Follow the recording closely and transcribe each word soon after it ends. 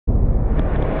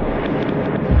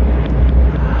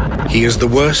He is the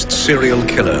worst serial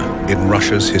killer in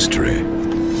Russia's history.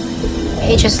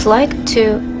 He just liked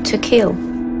to kill.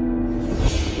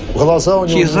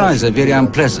 His eyes are very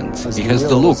unpleasant. He has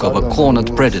the look of a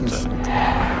cornered predator.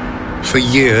 For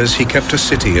years, he kept a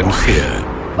city in fear.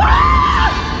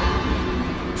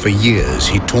 For years,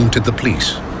 he taunted the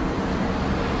police.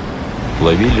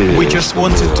 We just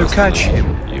wanted to catch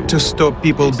him, to stop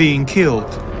people being killed.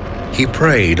 He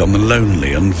preyed on the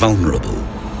lonely and vulnerable.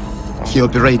 He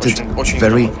operated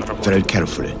very, very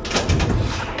carefully.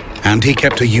 And he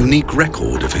kept a unique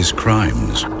record of his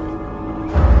crimes.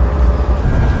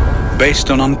 Based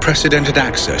on unprecedented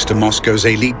access to Moscow's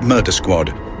elite murder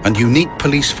squad and unique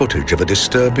police footage of a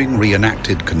disturbing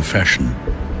reenacted confession.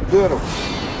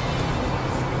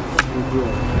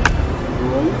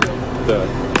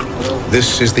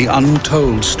 This is the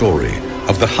untold story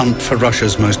of the hunt for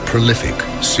Russia's most prolific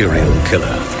serial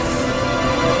killer.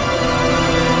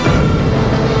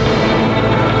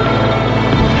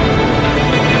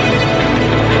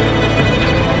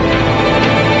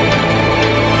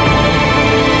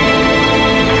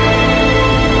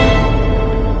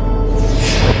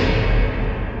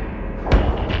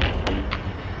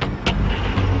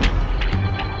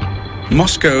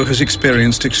 Moscow has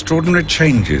experienced extraordinary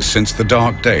changes since the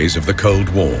dark days of the Cold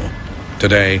War.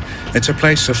 Today, it's a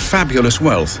place of fabulous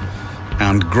wealth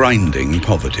and grinding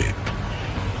poverty,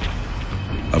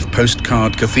 of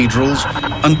postcard cathedrals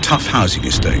and tough housing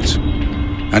estates.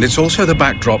 And it's also the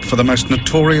backdrop for the most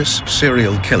notorious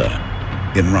serial killer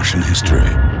in Russian history.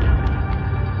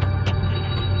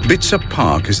 Bitsa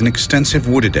Park is an extensive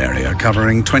wooded area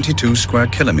covering 22 square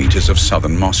kilometers of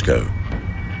southern Moscow.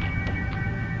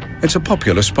 It's a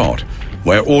popular spot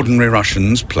where ordinary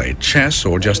Russians play chess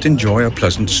or just enjoy a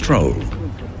pleasant stroll.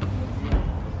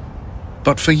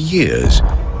 But for years,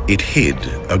 it hid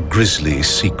a grisly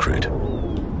secret.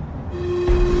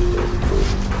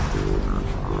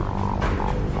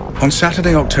 On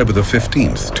Saturday, October the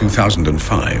 15th,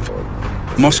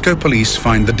 2005, Moscow police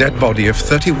find the dead body of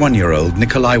 31-year-old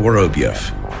Nikolai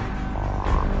Worobyev.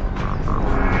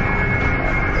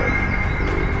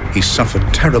 He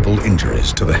suffered terrible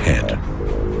injuries to the head.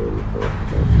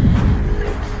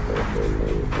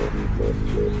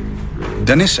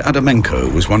 Denis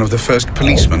Adamenko was one of the first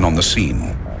policemen on the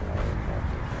scene.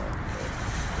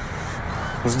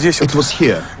 It was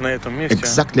here,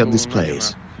 exactly at this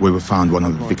place, where we found one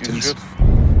of the victims.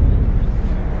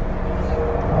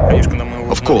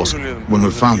 Of course, when we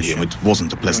found him, it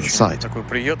wasn't a pleasant sight.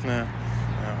 He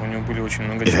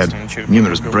had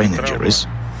numerous brain injuries.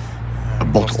 A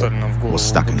bottle was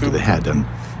stuck into the head and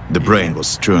the brain was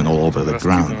strewn all over the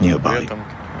ground nearby.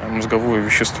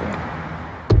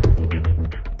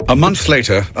 A month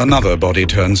later, another body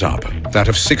turns up, that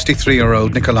of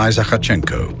 63-year-old Nikolai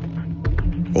Zakhachenko.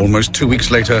 Almost 2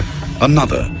 weeks later,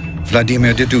 another,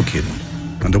 Vladimir Dedukin,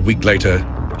 and a week later,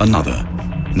 another,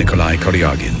 Nikolai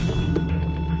Koryagin.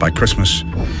 By Christmas,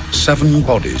 7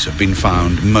 bodies have been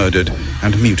found murdered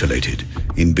and mutilated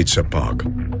in Bitsa Park.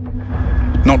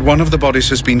 Not one of the bodies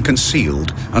has been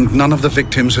concealed, and none of the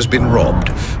victims has been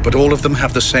robbed, but all of them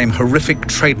have the same horrific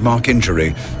trademark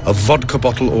injury, a vodka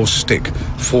bottle or stick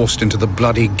forced into the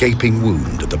bloody gaping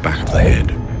wound at the back of the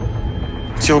head.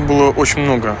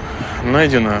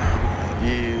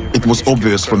 It was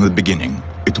obvious from the beginning.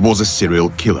 It was a serial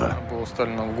killer.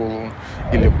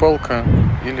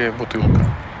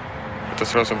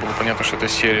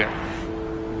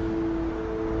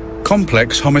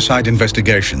 Complex homicide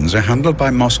investigations are handled by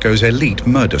Moscow's elite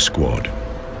murder squad.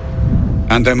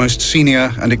 And their most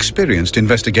senior and experienced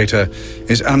investigator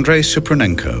is Andrei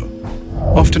Supranenko.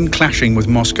 Often clashing with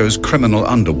Moscow's criminal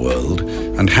underworld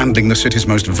and handling the city's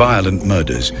most violent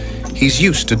murders, he's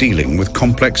used to dealing with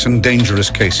complex and dangerous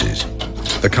cases,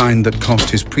 the kind that cost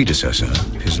his predecessor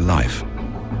his life.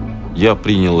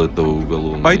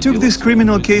 I took this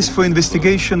criminal case for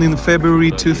investigation in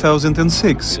February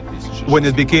 2006, when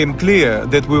it became clear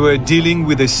that we were dealing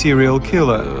with a serial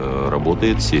killer.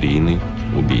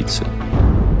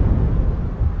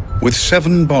 With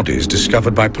 7 bodies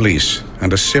discovered by police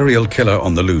and a serial killer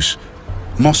on the loose,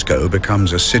 Moscow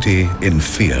becomes a city in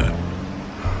fear.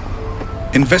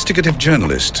 Investigative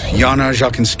journalist Yana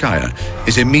Zhalkinskaya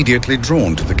is immediately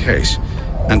drawn to the case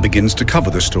and begins to cover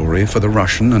the story for the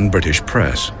Russian and British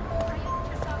press.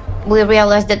 We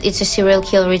realized that it's a serial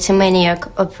killer, it's a maniac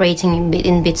operating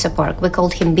in Bitsa Park. We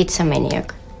called him Bitsa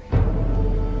Maniac.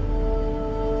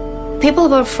 People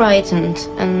were frightened,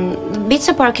 and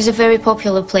Bitsa Park is a very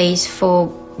popular place for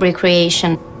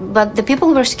recreation, but the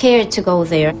people were scared to go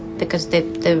there because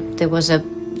there was a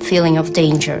feeling of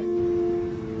danger.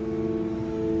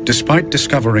 Despite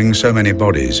discovering so many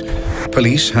bodies,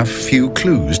 police have few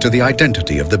clues to the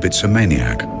identity of the Bitsa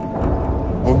maniac.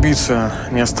 Убийца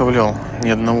не оставлял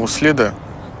ни одного следа.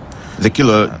 The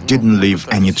killer didn't leave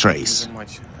any trace.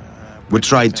 We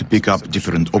tried to pick up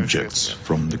different objects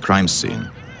from the crime scene,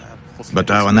 but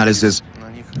our analysis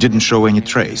didn't show any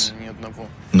trace.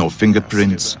 No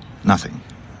fingerprints, nothing.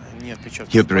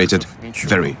 He operated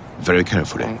very, very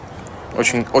carefully.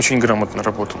 Очень грамотно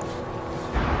работал.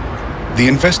 The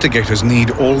investigators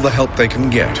need all the help they can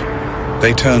get.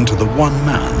 They turn to the one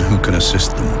man who can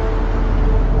assist them.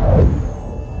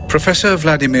 Professor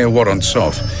Vladimir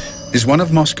Vorontsov is one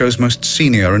of Moscow's most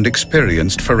senior and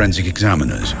experienced forensic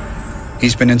examiners.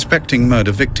 He's been inspecting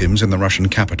murder victims in the Russian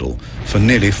capital for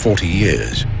nearly 40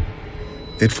 years.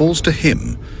 It falls to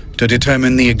him to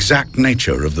determine the exact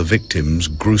nature of the victims'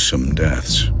 gruesome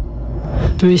deaths.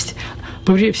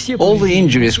 All the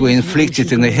injuries were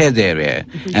inflicted in the head area,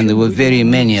 and there were very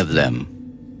many of them.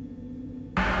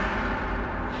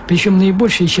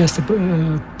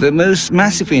 The most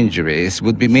massive injuries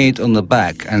would be made on the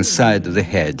back and side of the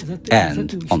head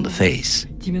and on the face.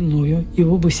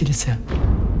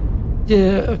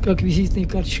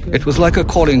 It was like a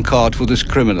calling card for this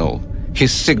criminal,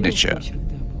 his signature.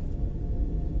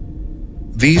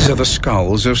 These are the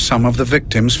skulls of some of the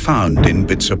victims found in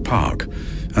Bitsa Park,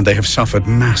 and they have suffered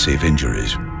massive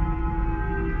injuries.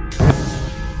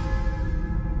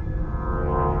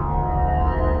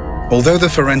 Although the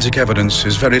forensic evidence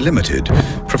is very limited,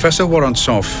 Professor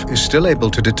Vorontsov is still able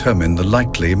to determine the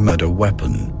likely murder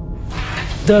weapon.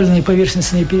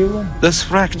 This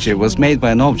fracture was made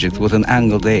by an object with an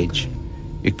angled edge.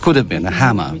 It could have been a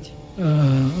hammer.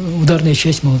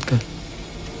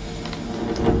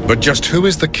 But just who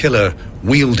is the killer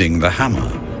wielding the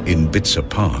hammer in Bitsa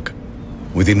Park?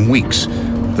 Within weeks,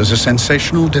 there's a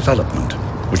sensational development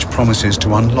which promises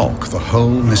to unlock the whole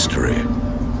mystery.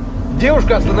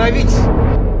 Девушка, остановитесь!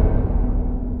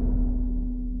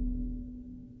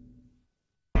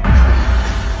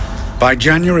 By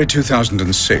January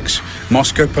 2006,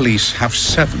 Moscow police have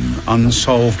 7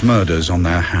 unsolved murders on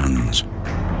their hands,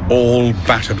 all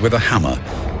battered with a hammer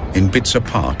in Bitsa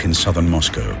Park in southern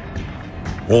Moscow.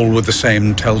 All with the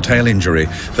same telltale injury,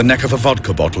 the neck of a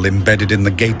vodka bottle embedded in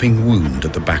the gaping wound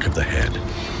at the back of the head.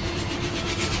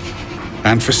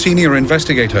 And for senior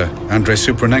investigator Andrei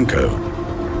Supranenko,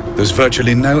 there's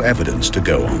virtually no evidence to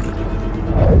go on.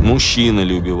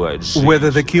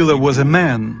 Whether the killer was a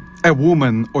man, a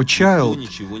woman or child,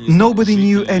 nobody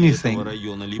knew anything.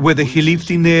 Whether he lived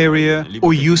in the area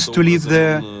or used to live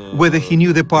there, whether he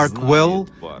knew the park well,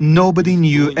 nobody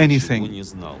knew anything.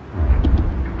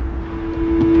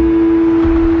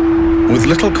 With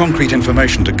little concrete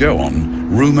information to go on,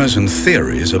 rumors and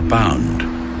theories abound.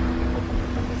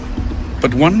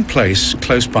 But one place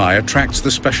close by attracts the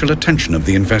special attention of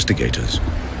the investigators.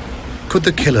 Could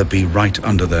the killer be right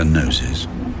under their noses?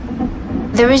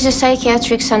 There is a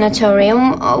psychiatric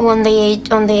sanatorium on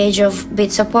the edge of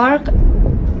Bitsa Park.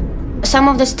 Some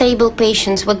of the stable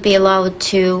patients would be allowed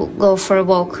to go for a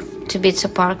walk to Bitsa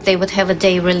Park. They would have a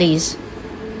day release.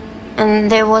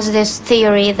 And there was this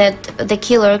theory that the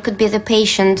killer could be the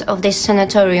patient of this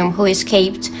sanatorium who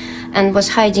escaped and was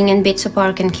hiding in Bitsa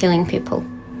Park and killing people.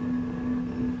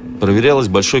 A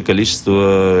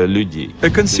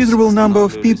considerable number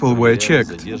of people were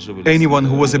checked. Anyone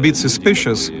who was a bit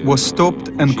suspicious was stopped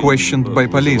and questioned by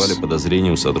police.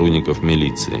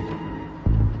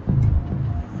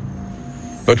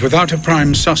 But without a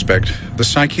prime suspect, the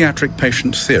psychiatric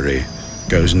patient theory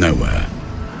goes nowhere.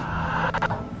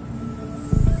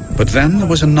 But then there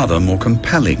was another more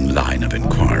compelling line of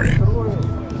inquiry.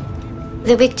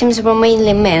 The victims were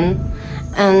mainly men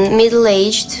and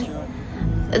middle-aged.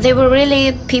 They were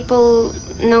really people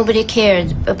nobody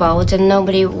cared about and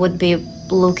nobody would be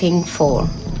looking for.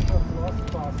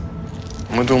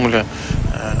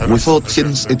 We thought,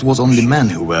 since it was only men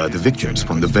who were the victims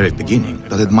from the very beginning,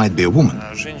 that it might be a woman.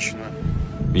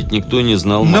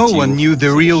 No one knew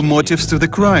the real motives to the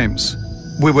crimes.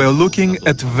 We were looking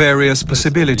at various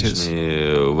possibilities.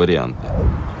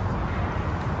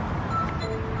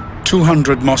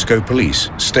 200 Moscow police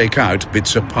stake out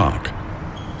Bitsa Park.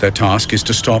 Their task is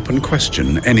to stop and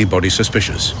question anybody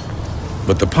suspicious.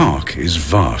 But the park is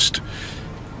vast.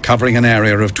 Covering an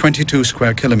area of 22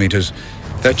 square kilometers,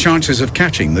 their chances of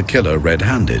catching the killer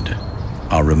red-handed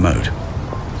are remote.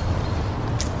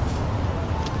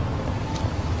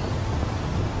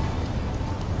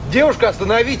 Девушка,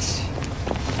 остановитесь!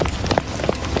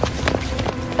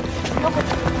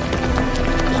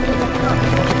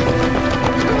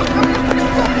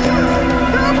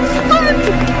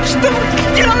 Что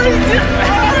вы делаете?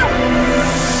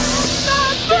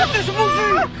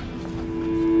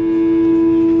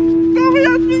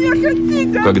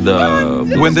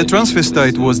 When the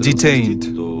transvestite was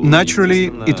detained,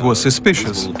 naturally, it was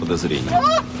suspicious.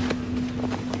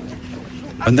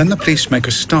 And then the police make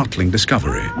a startling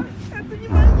discovery.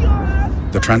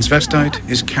 The transvestite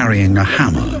is carrying a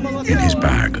hammer in his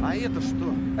bag.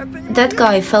 That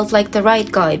guy felt like the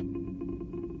right guy.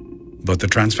 But the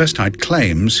transvestite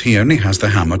claims he only has the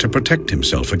hammer to protect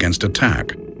himself against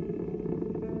attack.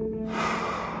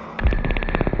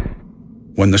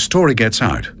 When the story gets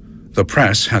out, the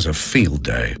press has a field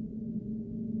day.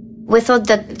 We thought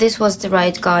that this was the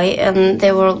right guy, and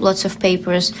there were lots of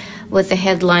papers with the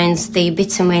headlines, "The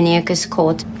Ibiza-maniac is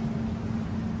caught."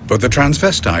 But the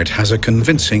transvestite has a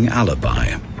convincing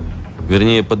alibi.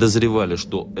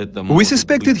 We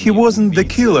suspected he wasn't the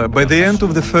killer by the end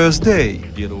of the first day.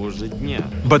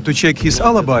 But to check his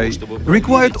alibi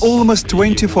required almost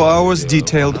 24 hours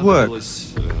detailed work.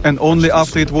 And only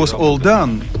after it was all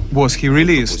done was he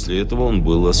released.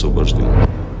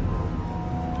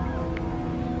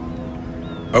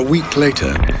 A week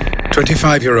later,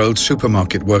 25-year-old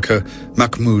supermarket worker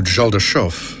Mahmoud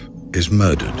Jaldashov is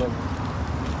murdered.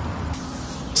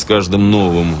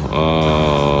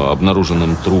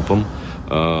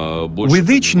 With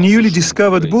each newly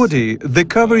discovered body, the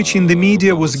coverage in the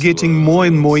media was getting more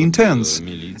and more intense,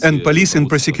 and police and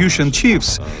prosecution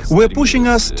chiefs were pushing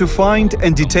us to find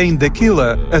and detain the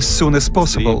killer as soon as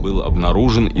possible.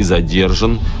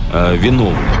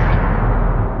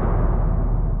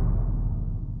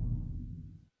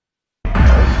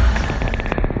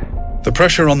 The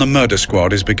pressure on the murder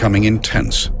squad is becoming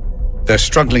intense. They're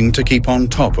struggling to keep on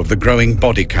top of the growing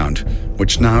body count,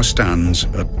 which now stands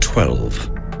at 12.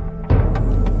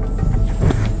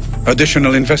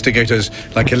 Additional investigators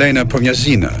like Elena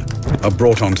Pomyazina are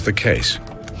brought onto the case.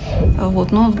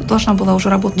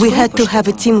 We had to have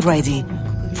a team ready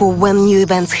for when new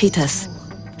events hit us.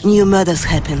 New murders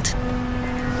happened.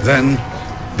 Then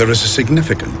there is a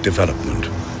significant development.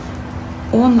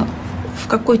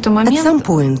 At some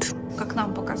point,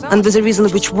 and with a reason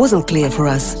which wasn't clear for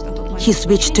us, he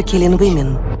switched to killing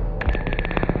women.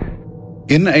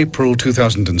 In April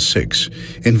 2006,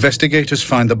 investigators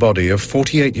find the body of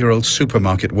 48-year-old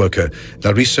supermarket worker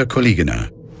Larisa Koligina.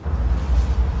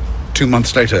 2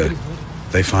 months later,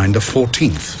 they find a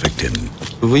 14th victim.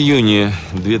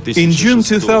 In June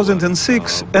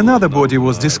 2006, another body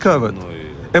was discovered.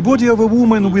 A body of a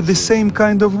woman with the same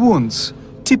kind of wounds.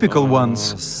 Typical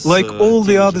ones, like all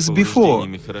the others before.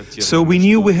 So we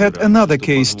knew we had another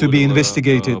case to be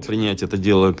investigated.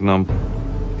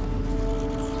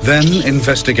 Then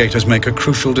investigators make a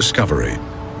crucial discovery: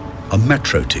 a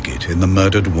metro ticket in the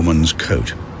murdered woman's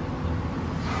coat.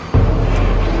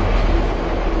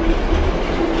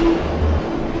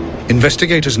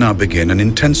 Investigators now begin an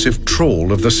intensive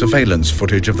trawl of the surveillance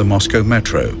footage of the Moscow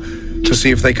metro to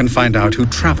see if they can find out who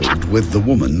traveled with the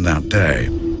woman that day.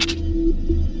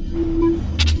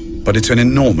 But it's an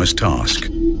enormous task.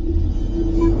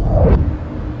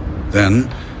 Then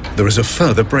there is a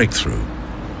further breakthrough.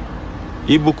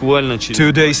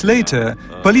 2 days later,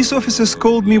 police officers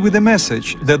called me with a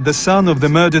message that the son of the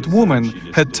murdered woman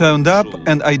had turned up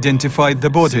and identified the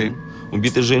body.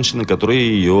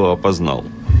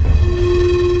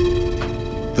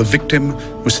 The victim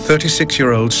was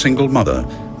 36-year-old single mother,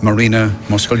 Marina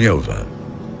Moskolyova.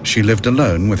 She lived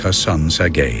alone with her son,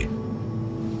 Sergei.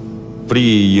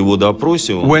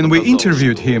 When we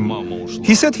interviewed him,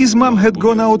 he said his mom had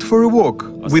gone out for a walk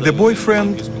with a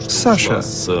boyfriend, Sasha.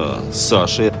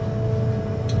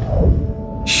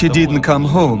 She didn't come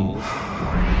home.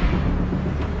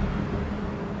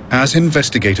 As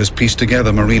investigators piece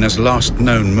together Marina's last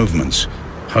known movements,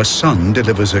 her son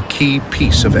delivers a key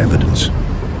piece of evidence.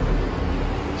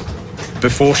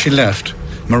 Before she left,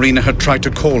 Marina had tried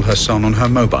to call her son on her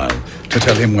mobile to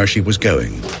tell him where she was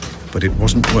going, but it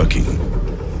wasn't working.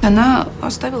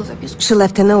 She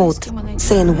left a note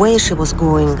saying where she was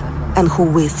going and who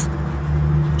with.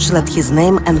 She left his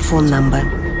name and phone number.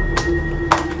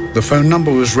 The phone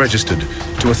number was registered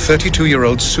to a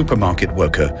 32-year-old supermarket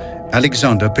worker,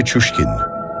 Alexander Pichushkin.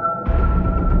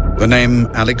 The name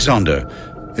Alexander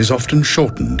is often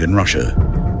shortened in Russia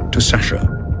to Sasha.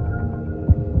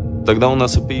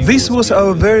 This was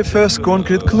our very first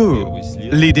concrete clue,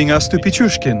 leading us to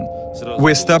Pichushkin.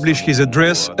 We established his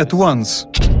address at once.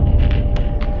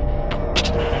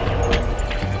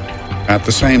 At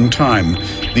the same time,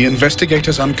 the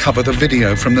investigators uncover the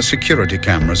video from the security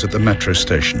cameras at the metro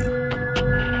station.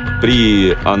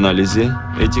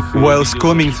 While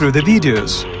combing through the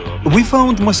videos, We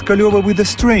found Moskalyova with a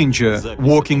stranger,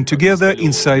 walking together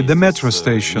inside the metro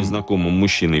station. Знакомым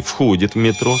мужчиной входит в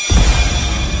метро.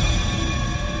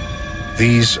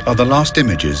 These are the last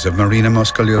images of Marina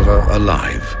Moskalyova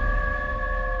alive.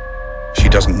 She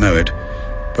doesn't know it,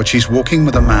 but she's walking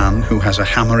with a man who has a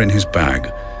hammer in his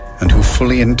bag and who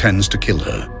fully intends to kill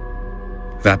her.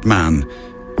 That man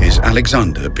is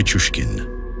Alexander Pichushkin.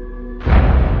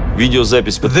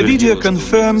 The video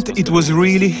confirmed it was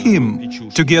really him,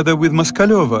 together with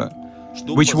Moskalyova,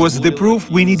 which was the proof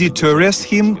we needed to arrest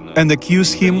him and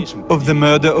accuse him of the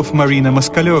murder of Marina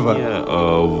Moskalyova.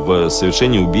 В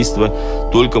совершении убийства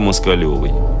только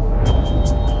Москалевой.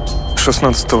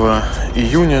 16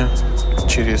 июня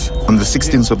через... On the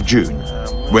 16th of June,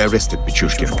 we arrested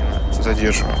Pichushkin.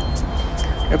 Задерживаем.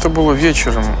 Это было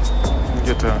вечером,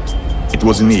 где-то... It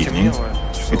was in the evening.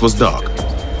 It was dark,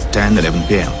 10-11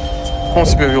 p.m. Он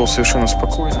себя вел совершенно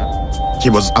спокойно. He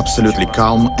was absolutely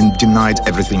calm and denied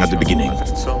everything at the beginning.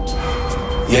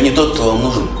 Я не тот, кто вам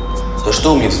нужен. За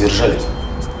что вы мне задержали?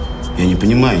 Я не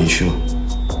понимаю ничего.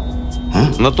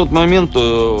 На тот момент...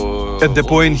 At the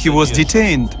point he was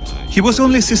detained, he was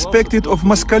only suspected of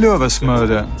Moskalyova's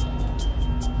murder.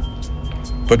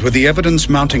 But with the evidence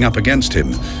mounting up against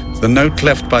him, the note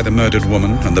left by the murdered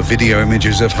woman and the video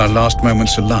images of her last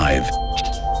moments alive,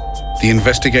 the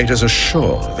investigators are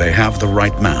sure they have the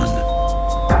right man.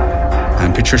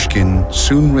 And Pichushkin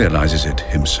soon realizes it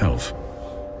himself.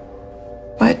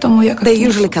 They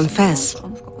usually confess.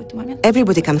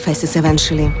 Everybody confesses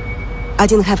eventually. I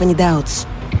didn't have any doubts.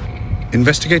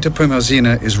 Investigator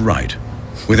Pomazina is right.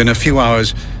 Within a few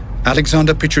hours,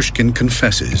 Alexander Pichushkin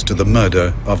confesses to the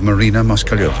murder of Marina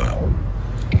Moskalyova.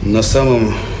 На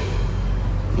самом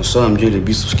деле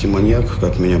битцевский маньяк,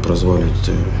 как меня прозвали,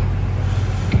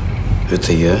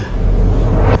 это я.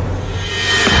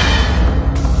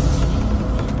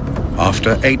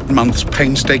 After 8 months'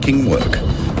 painstaking work,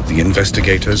 the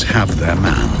investigators have their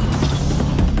man.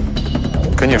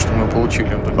 Конечно, мы получили...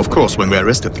 Of course, when we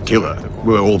arrested the killer,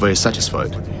 we were all very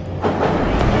satisfied.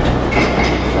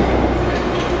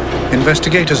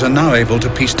 Investigators are now able to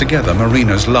piece together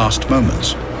Marina's last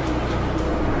moments.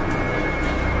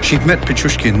 She'd met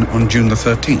Pichushkin on June the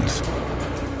 13th.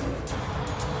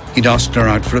 He'd asked her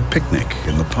out for a picnic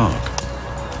in the park.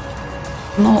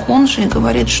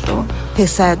 He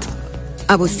said,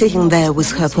 I was sitting there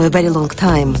with her for a very long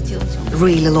time,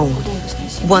 really long,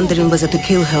 wondering whether to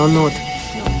kill her or not.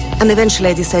 And eventually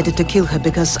I decided to kill her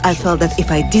because I felt that if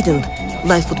I didn't,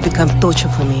 life would become torture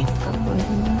for me.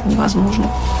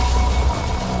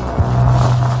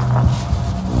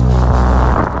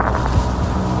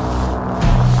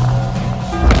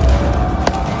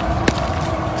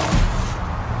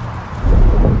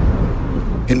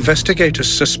 Investigators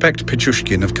suspect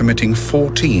Pichushkin of committing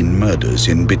 14 murders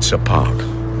in Bitsa Park.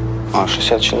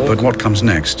 But what comes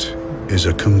next is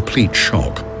a complete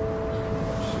shock.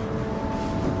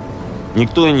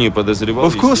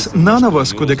 Of course, none of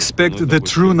us could expect the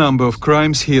true number of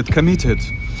crimes he had committed.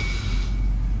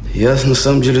 Я на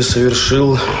самом деле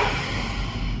совершил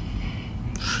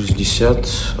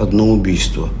 61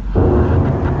 убийство.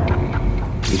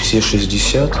 И все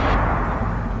 60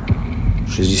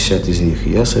 из них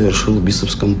я совершил в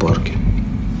Битцевском парке.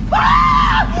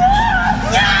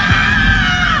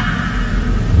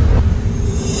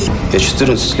 Я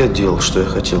 14 лет делал, что я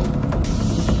хотел.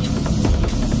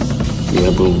 Я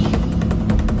был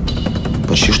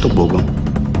почти что Богом.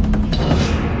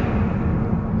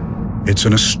 It's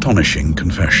an astonishing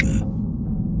confession.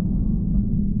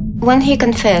 When he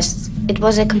confessed, it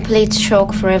was a complete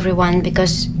shock for everyone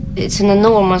because it's an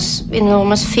enormous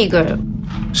figure.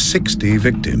 60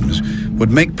 victims would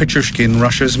make Pichushkin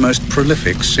Russia's most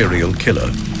prolific serial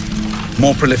killer.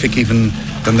 More prolific even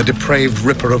than the depraved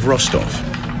ripper of Rostov,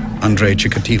 Andrei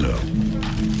Chikatilo.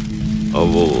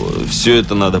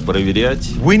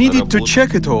 We needed to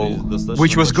check it all,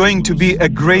 which was going to be a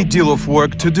great deal of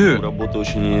work to do.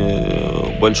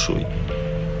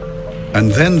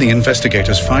 And then the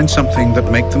investigators find something that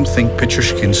make them think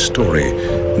Pichushkin's story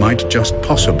might just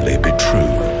possibly be true.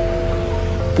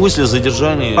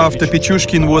 After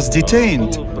Pichushkin was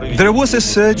detained, there was a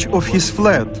search of his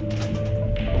flat.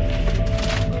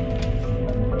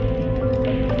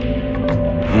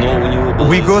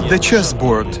 We got the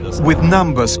chessboard with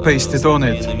numbers pasted on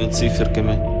it.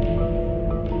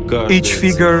 Each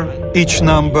figure, each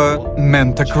number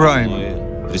meant a crime.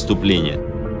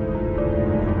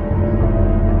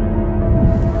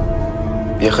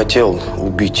 Я хотел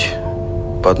убить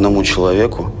по одному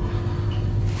человеку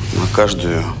на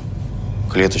каждую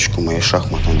клеточку моей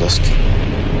шахматной доски.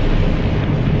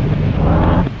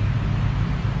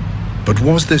 But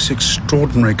was this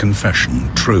extraordinary confession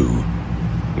true?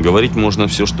 Говорить можно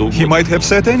все, что угодно. He might have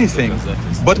said anything,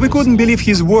 but we couldn't believe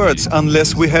his words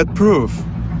unless we had proof.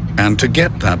 And to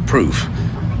get that proof,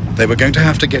 they were going to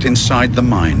have to get inside the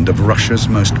mind of Russia's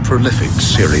most prolific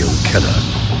serial killer.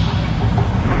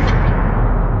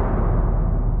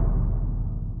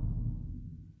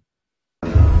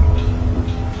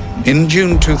 In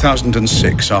June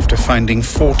 2006, after finding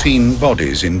 14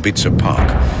 bodies in Bitsa Park,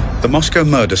 the Moscow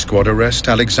murder squad arrest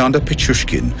Alexander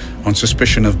Pichushkin on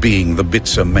suspicion of being the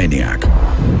Bitsa maniac.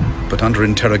 But under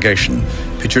interrogation,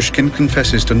 Pichushkin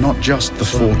confesses to not just the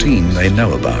 14 they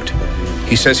know about.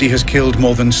 He says he has killed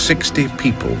more than 60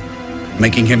 people,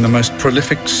 making him the most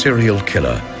prolific serial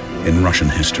killer in Russian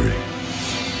history.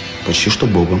 Почти что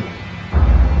Богом.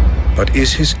 But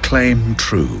is his claim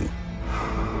true?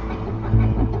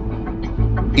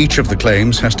 Each of the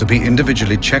claims has to be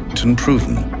individually checked and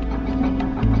proven.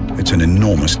 It's an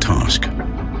enormous task.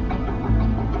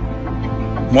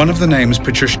 One of the names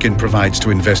Pichushkin provides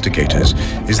to investigators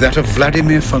is that of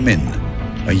Vladimir Fomin,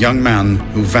 a young man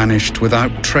who vanished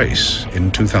without trace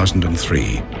in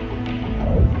 2003.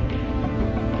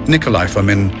 Nikolai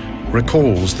Fomin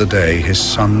recalls the day his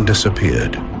son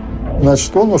disappeared.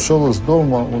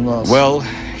 Well,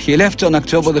 he left on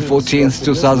October the 14th,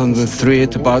 2003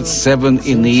 at about 7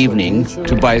 in the evening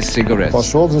to buy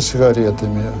cigarettes.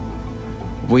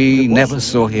 We never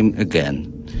saw him again.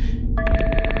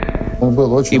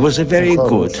 He was a very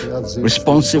good,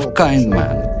 responsive, kind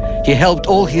man. He helped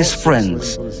all his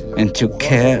friends and took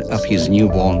care of his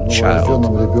newborn child.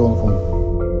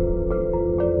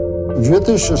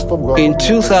 In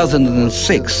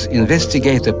 2006,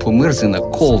 investigator Pumyrzina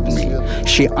called me.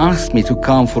 She asked me to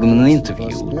come for an interview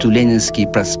to Leninsky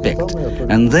Prospect,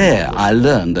 and there I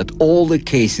learned that all the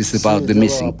cases about the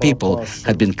missing people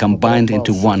had been combined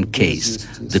into one case,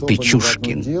 the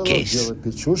Pichushkin case.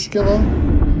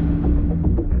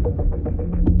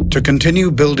 To continue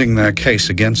building their case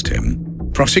against him,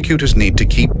 prosecutors need to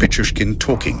keep Pichushkin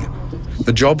talking.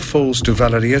 The job falls to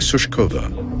Valeria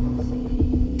Sushkova.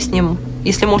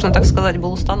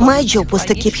 My job was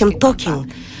to keep him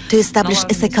talking, to establish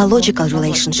a psychological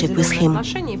relationship with him.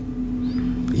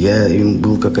 Я им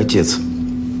был как отец.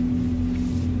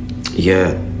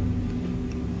 Я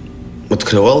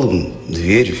открывал им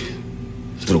дверь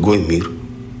в другой мир.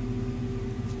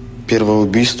 Первое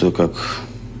убийство как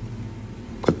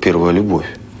первая любовь.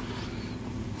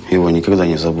 Его никогда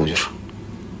не забудешь.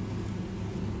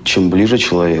 Чем ближе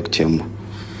человек, тем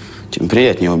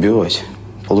приятнее убивать.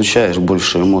 Получаешь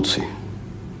больше эмоций.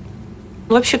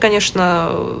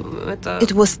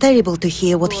 It was terrible to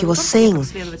hear what he was saying,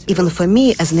 even for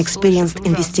me as an experienced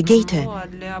investigator,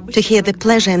 to hear the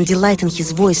pleasure and delight in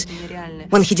his voice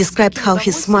when he described how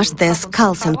he smashed their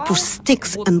skulls and pushed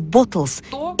sticks and bottles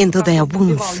into their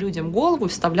wounds.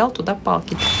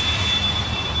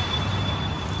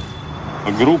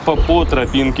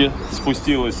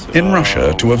 In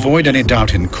Russia, to avoid any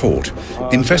doubt in court,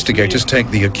 investigators take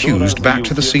the accused back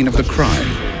to the scene of the crime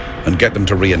and get them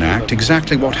to reenact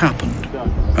exactly what happened,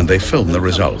 and they film the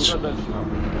results.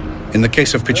 In the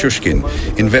case of Pichushkin,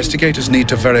 investigators need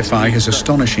to verify his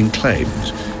astonishing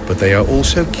claims, but they are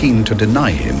also keen to deny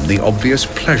him the obvious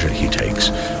pleasure he takes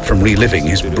from reliving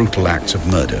his brutal acts of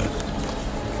murder.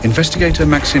 Investigator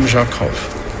Maxim Zharkov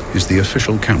is the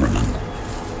official cameraman.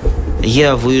 I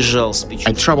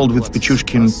traveled with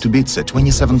Pichushkin to Bitsa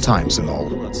 27 times in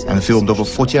all, and filmed over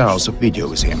 40 hours of video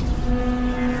with him.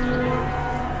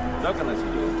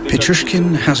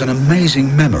 Pichushkin has an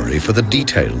amazing memory for the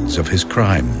details of his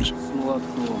crimes.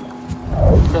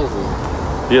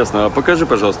 Ясно. А покажи,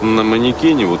 пожалуйста, на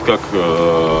манекене, вот как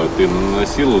ты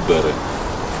наносил удары.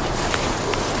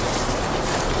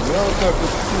 Я вот так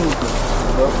вот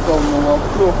достал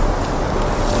молоток,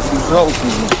 бежал к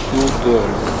нему и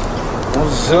ударил. Он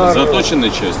заорал. Заточенной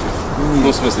частью? Нет.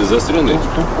 Ну, в смысле, заостренной?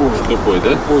 Тупой. Тупой,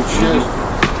 да? Тупой частью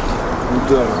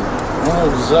ударил. Он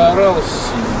вот заорал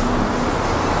сильно.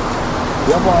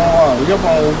 Я,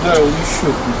 по-моему, ударил еще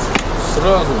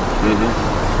сразу.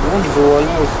 Он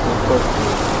завалился вот так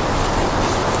вот.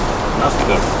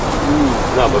 Да.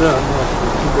 На бок. Да,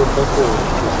 типа такого.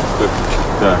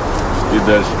 Так, и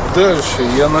дальше? Дальше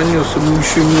я нанес ему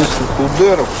еще несколько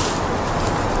ударов.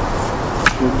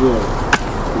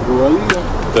 По голове.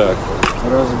 Так.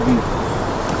 Разбит.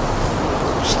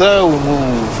 Вставил ему в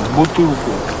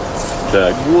бутылку.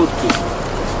 Так. Водки.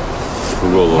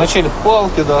 Голову. Вначале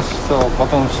палки достал,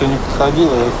 потом все не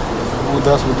подходило, я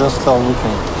достал,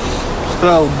 выкинул.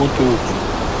 Вставил бутылку.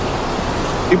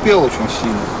 Кипел очень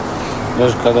сильно.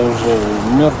 Даже когда уже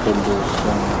мертвый был,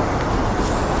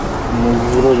 ну,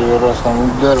 вроде раз там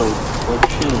ударил,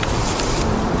 вообще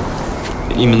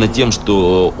именно тем,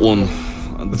 что он...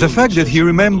 The fact that he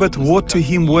remembered what to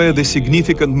him were the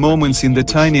significant moments in the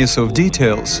tiniest of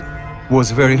details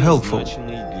was very helpful.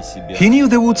 He knew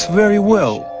the woods very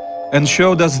well and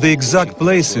showed us the exact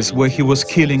places where he was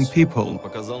killing people.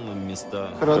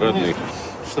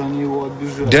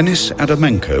 Denis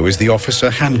Adamenko is the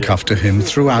officer handcuffed to him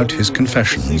throughout his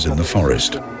confessions in the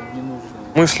forest.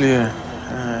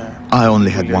 I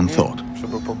only had one thought.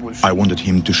 I wanted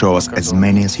him to show us as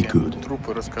many as he could,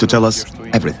 to tell us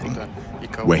everything.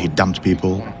 Where he dumped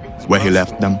people, where he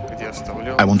left them.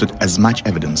 I wanted as much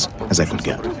evidence as I could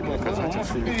get.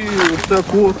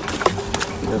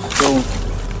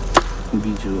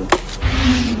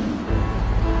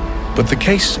 But the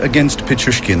case against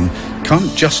Pichushkin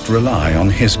can't just rely on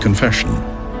his confession.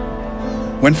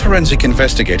 When forensic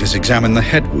investigators examine the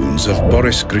head wounds of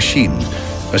Boris Grishin,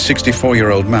 a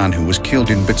 64-year-old man who was killed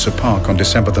in Bitsa Park on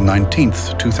December the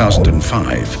 19th,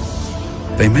 2005,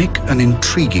 they make an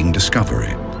intriguing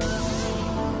discovery.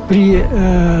 При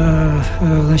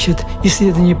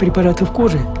исследовании препаратов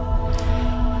кожи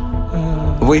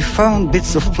we found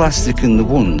bits of plastic in the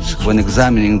wounds when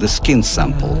examining the skin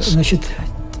samples.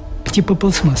 Типа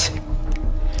пластмассы.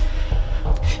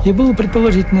 И было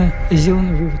предположительно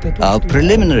сделано вывод о том, Our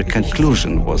preliminary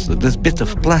conclusion was that this bit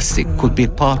of plastic could be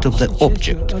part of the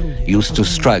object used to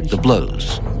strike the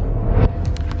blows.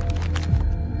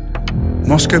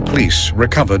 Moscow police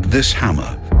recovered this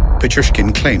hammer.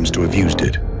 Pichushkin claims to have used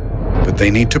it, but they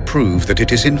need to prove that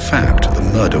it is in fact the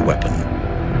murder weapon.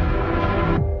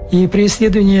 И при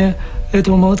исследовании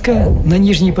этого молотка на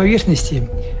нижней поверхности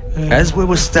As we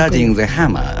were studying the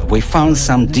hammer, we found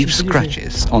some deep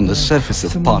scratches on the surface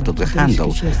of part of the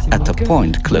handle at a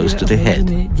point close to the head.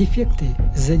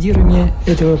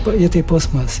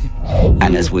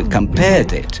 And as we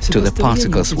compared it to the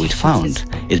particles we'd found,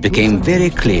 it became very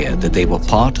clear that they were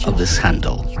part of this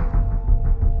handle.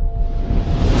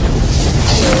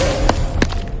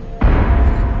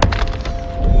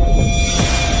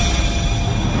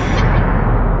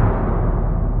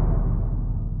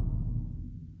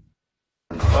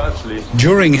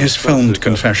 During his filmed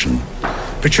confession,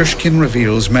 Pichushkin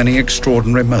reveals many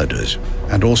extraordinary murders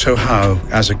and also how,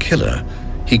 as a killer,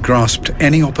 he grasped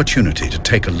any opportunity to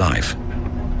take a life.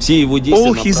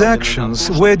 All his actions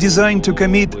were designed to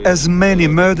commit as many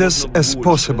murders as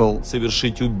possible.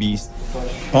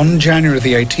 On January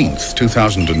the 18th,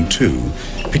 2002,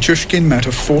 Pichushkin met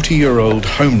a 40-year-old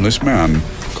homeless man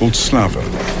called Slava.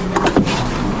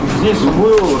 Здесь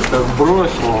было, как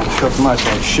бросил, он что-то начал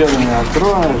щель меня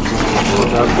откроешь, вот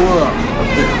такое.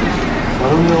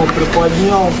 Он его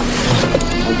приподнял,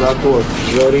 вот такой,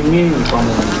 за ремень,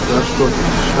 по-моему, за что-то,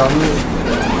 штаны,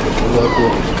 вот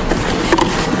такой.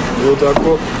 И вот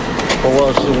такой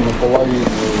положил наполовину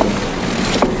его.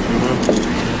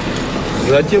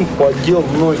 Затем поддел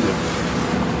ноги,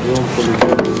 и он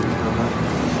полетел.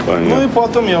 Ну и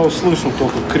потом я услышал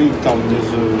только крик там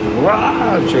внизу,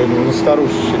 на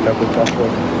старушечий такой похож,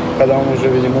 когда он уже,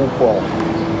 видимо, упал.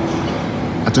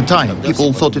 At the time,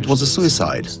 people thought it was a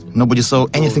suicide. Nobody saw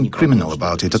anything criminal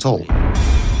about it at all.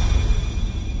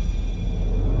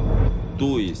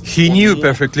 He knew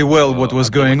perfectly well what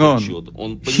was going on.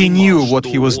 He knew what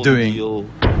he was doing.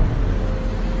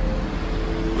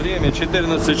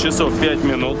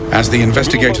 As the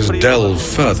investigators delve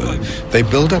further, they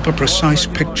build up a precise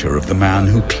picture of the man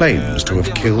who claims to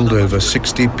have killed over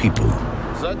 60 people.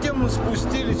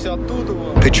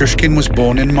 Pichushkin was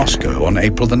born in Moscow on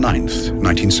April the 9th,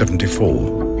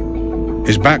 1974.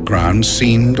 His background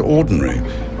seemed ordinary.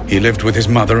 He lived with his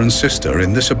mother and sister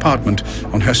in this apartment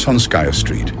on Hersonskaya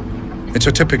Street. It's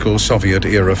a typical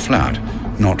Soviet-era flat,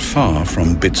 not far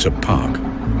from Bitsa Park.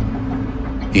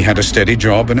 He had a steady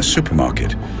job in a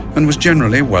supermarket and was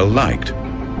generally well-liked.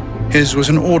 His was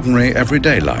an ordinary,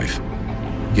 everyday life.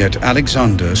 Yet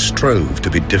Alexander strove to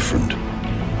be different.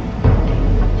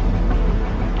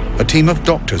 A team of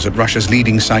doctors at Russia's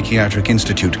leading psychiatric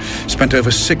institute spent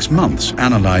over 6 months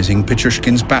analyzing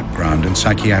Pichushkin's background and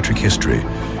psychiatric history.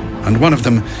 And one of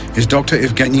them is Dr.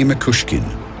 Evgeny Mikushkin.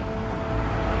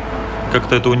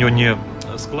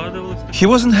 He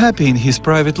wasn't happy in his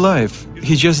private life.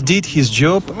 He just did his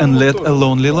job and led a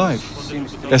lonely life.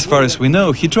 As far as we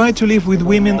know, he tried to live with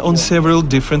women on several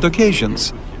different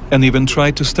occasions and even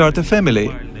tried to start a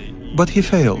family, but he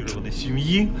failed.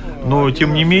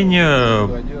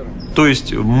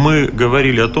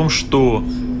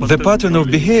 The pattern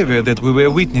of behavior that we were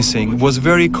witnessing was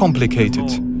very complicated.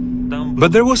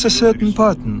 But there was a certain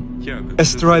pattern, a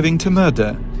striving to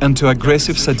murder and to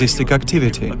aggressive sadistic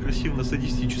activity.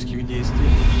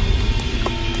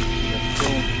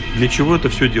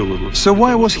 So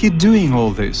why was he doing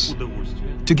all this?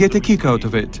 to get a kick out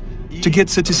of it, to get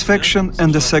satisfaction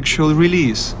and a sexual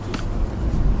release.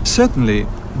 Certainly,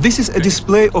 this is a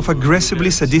display of aggressively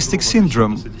sadistic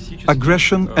syndrome,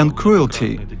 aggression and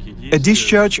cruelty, a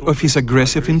discharge of his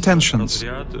aggressive intentions.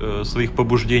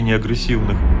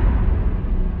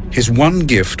 His one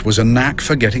gift was a knack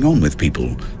for getting on with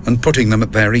people and putting them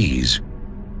at their ease.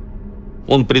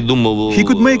 He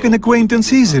could make an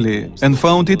acquaintance easily and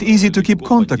found it easy to keep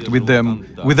contact with them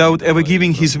without ever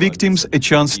giving his victims a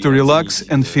chance to relax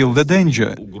and feel the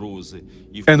danger.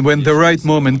 And when the right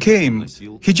moment came,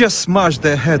 he just smashed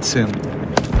their heads in.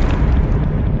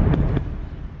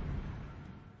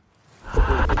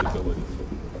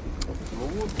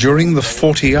 During the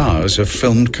 40 hours of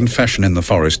filmed confession in the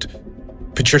forest,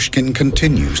 Pichushkin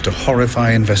continues to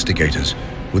horrify investigators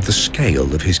with the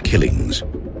scale of his killings.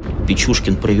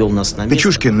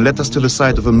 Pichushkin led us to the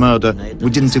site of a murder we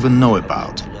didn't even know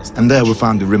about, and there we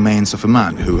found the remains of a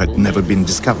man who had never been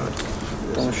discovered.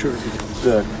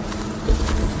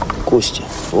 Кости.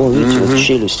 О, видите, вот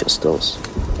челюсть осталась.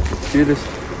 Челюсть.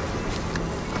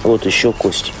 Вот еще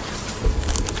кости.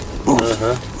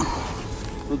 Ага.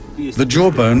 The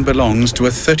jawbone belongs to a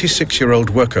 36-year-old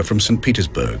worker from St.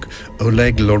 Petersburg,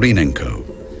 Oleg Lorinenko.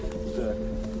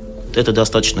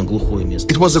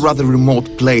 It was a rather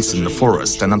remote place in the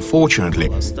forest, and unfortunately,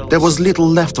 there was little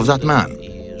left of that man.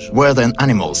 Weather and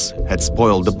animals had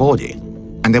spoiled the body,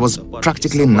 and there was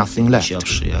practically nothing left.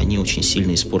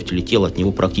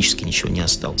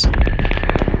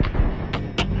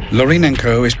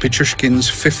 Lorinenko is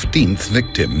Pichushkin's 15th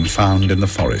victim found in the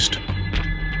forest.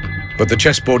 But the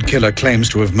chessboard killer claims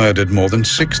to have murdered more than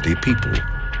 60 people.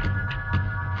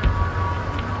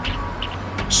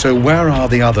 So where are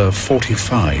the other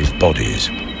 45 bodies?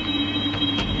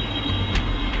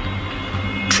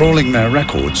 Trawling their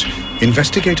records,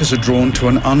 investigators are drawn to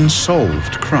an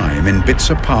unsolved crime in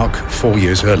Bitsa Park 4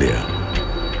 years earlier.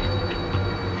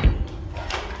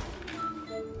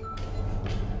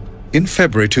 In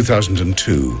February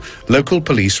 2002, local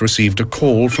police received a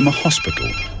call from a hospital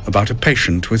about a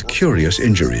patient with curious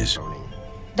injuries.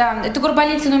 Да, это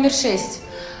горбольница номер 6.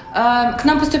 К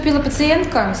нам поступила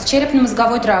пациентка с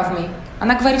черепно-мозговой травмой.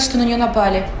 Она говорит, что на нее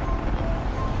напали.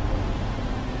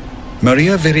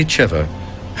 Maria Vericheva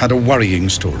had a worrying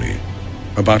story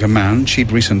about a man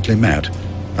she'd recently met,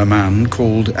 a man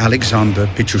called Alexander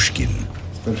Pichushkin.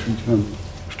 Старший лейтенант,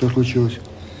 что случилось?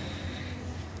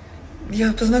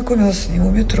 Я познакомилась с ним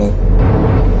у метро.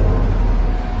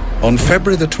 On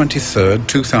February the 23rd,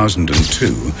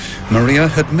 2002, Maria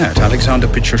had met Alexander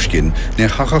Pichushkin near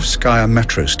Kharkovskaya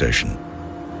metro station.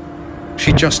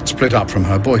 She just split up from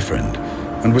her boyfriend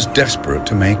and was desperate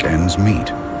to make ends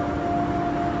meet.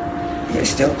 Я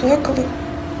сидела, плакала.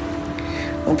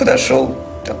 Он подошел,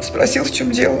 там спросил, в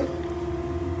чем дело.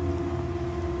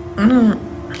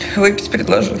 Выпить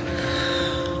предложил.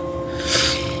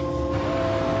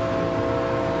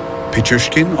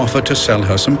 Pichushkin offered to sell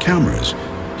her some cameras.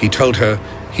 He told her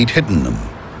he'd hidden them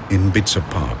in Bitsa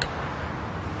Park.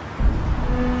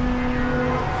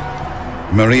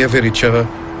 Maria Vericheva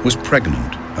was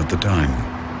pregnant at the time.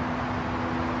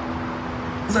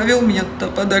 Завел меня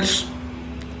туда подальше.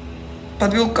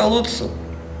 Подвел к колодцу.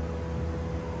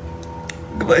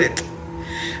 Говорит,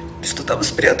 что там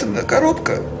спрятана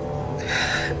коробка.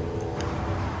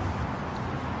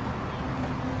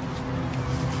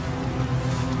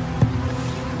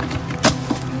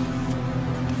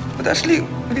 Подошли,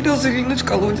 велел заглянуть в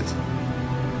колодец.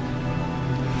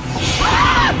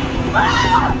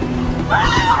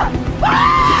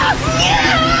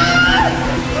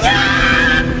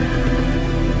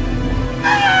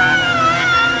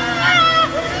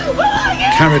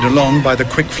 Carried along by the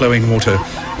quick-flowing water,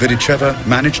 Vericheva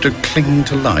managed to cling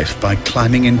to life by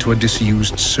climbing into a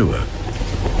disused sewer.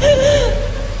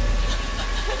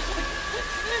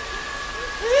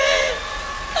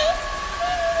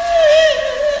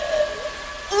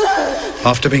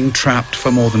 After being trapped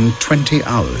for more than 20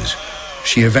 hours,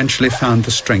 she eventually found the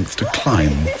strength to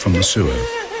climb from the sewer.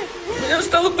 Я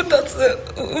стала пытаться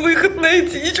выход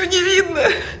найти, ничего не видно.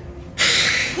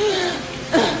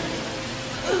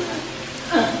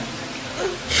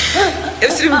 Я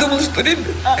все время думала, что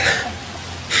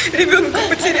ребенка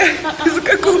потеряю из-за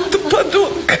какого-то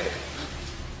подонка.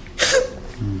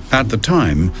 At the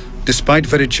time, despite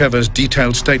Vericheva's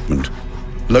detailed statement,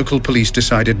 local police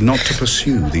decided not to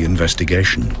pursue the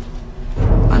investigation.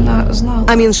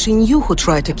 I mean, she knew who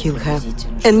tried to kill her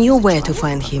and knew where to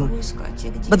find him.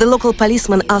 But the local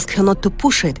policeman asked her not to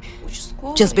push it,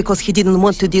 just because he didn't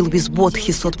want to deal with what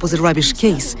he thought was a rubbish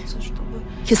case.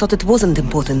 He thought it wasn't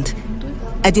important.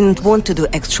 I didn't want to do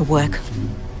extra work.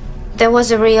 there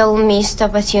was a real missed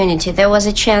opportunity. There was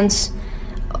a chance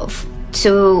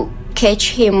to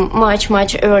catch him much,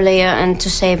 much earlier and to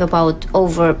save about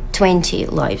over 20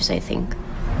 lives, I think.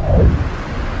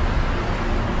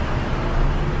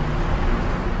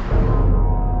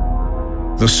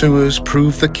 The sewers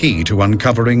proved the key to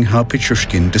uncovering how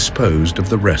Pichushkin disposed of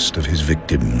the rest of his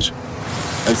victims.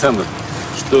 Александр,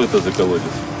 что это за колодец?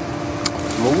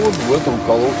 Ну вот в этом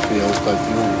колодце я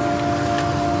утопил.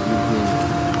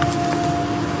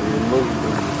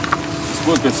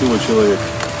 Сколько всего человек?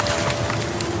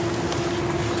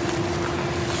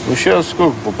 Ну сейчас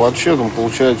сколько по подсчетам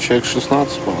получается человек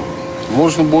 16, по-моему.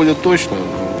 Можно более точно.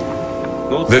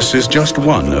 This is just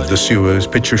one of the sewers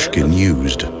Pichushkin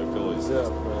used.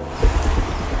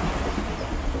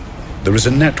 There is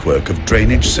a network of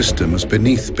drainage systems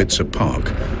beneath Bitsa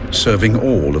Park, serving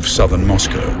all of southern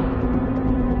Moscow.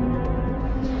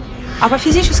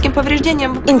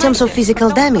 In terms of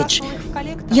physical damage,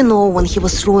 you know, when he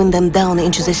was throwing them down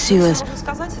into the sewers,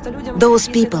 those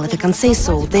people, if I can say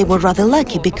so, they were rather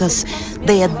lucky because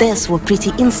their deaths were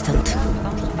pretty instant.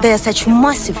 There are such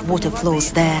massive water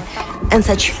flows there and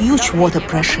such huge water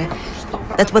pressure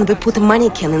that when we put a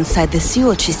mannequin inside the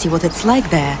sewer to see what it's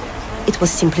like there, it was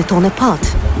simply torn apart.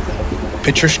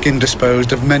 Pichushkin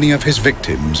disposed of many of his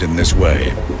victims in this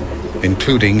way,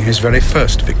 including his very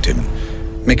first victim,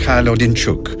 Mikhail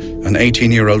Odinchuk, an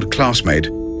 18-year-old classmate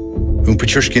whom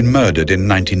Pichushkin murdered in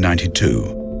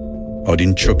 1992.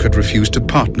 Odinchuk had refused to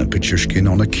partner Pichushkin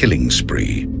on a killing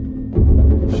spree.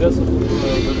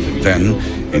 Then,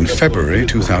 in February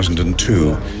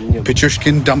 2002,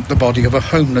 Pichushkin dumped the body of a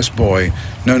homeless boy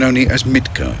known only as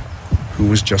Mitka, who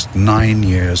was just 9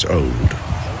 years old.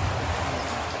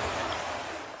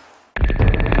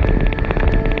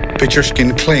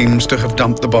 Pichushkin claims to have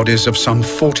dumped the bodies of some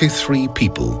 43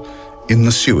 people in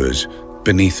the sewers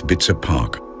beneath Bitsa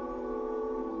Park.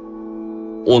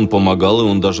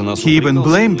 He even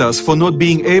blamed us for not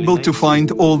being able to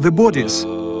find all the bodies.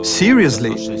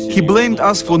 Seriously, he blamed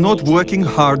us for not working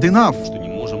hard enough.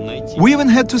 We even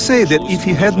had to say that if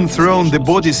he hadn't thrown the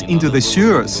bodies into the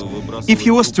sewers, if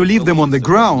he was to leave them on the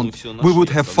ground, we would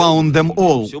have found them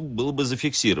all.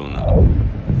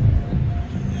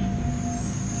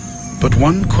 But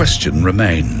one question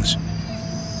remains.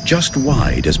 Just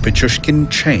why does Pichushkin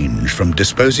change from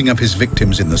disposing of his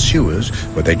victims in the sewers,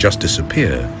 where they just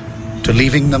disappear, to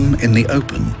leaving them in the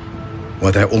open,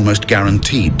 where they're almost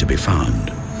guaranteed to be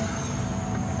found?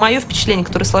 I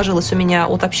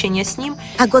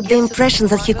got the impression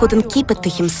that he couldn't keep it to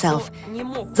himself,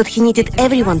 that he needed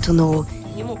everyone to know.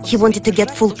 He wanted to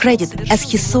get full credit, as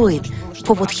he saw it,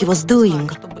 for what he was doing.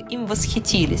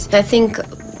 I think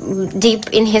deep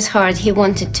in his heart he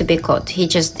wanted to be caught.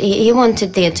 He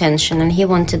wanted the attention and he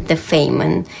wanted the fame,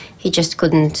 and he just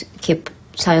couldn't keep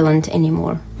silent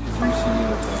anymore.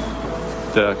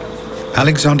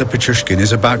 Alexander Pichushkin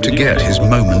is about to get his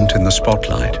moment in the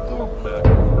spotlight.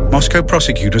 Moscow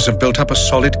prosecutors have built up a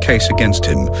solid case against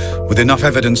him, with enough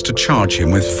evidence to charge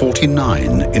him with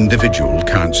 49 individual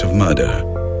counts of murder.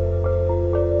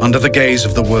 Under the gaze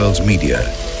of the world's media,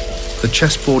 the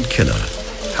chessboard killer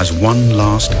has one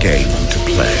last game to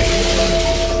play.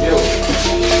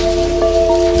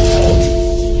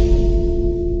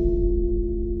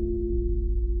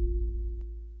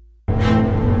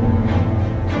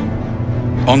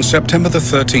 On September the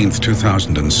 13th,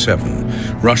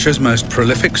 2007, Russia's most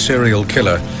prolific serial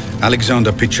killer,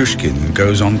 Alexander Pichushkin,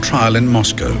 goes on trial in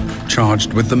Moscow,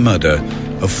 charged with the murder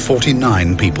of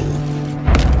 49 people.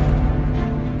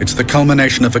 It's the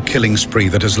culmination of a killing spree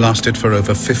that has lasted for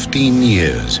over 15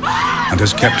 years and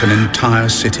has kept an entire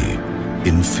city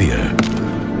in fear.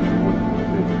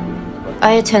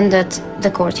 I attended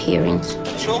the court hearings.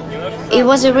 It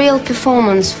was a real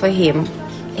performance for him.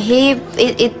 He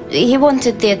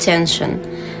wanted the attention,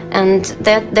 and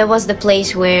that was the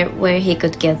place where he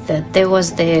could get that. There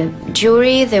was the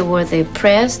jury, there were the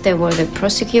press, there were the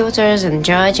prosecutors and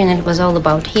judge, and it was all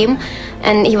about him,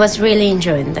 and he was really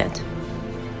enjoying that.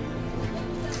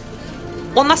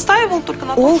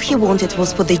 All he wanted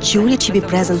was for the jury to be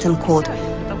present in court,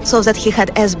 so that he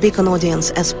had as big an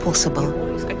audience as possible.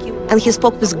 And he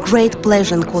spoke with great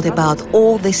pleasure in court about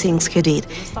all the things he did.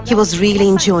 He was really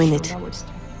enjoying it.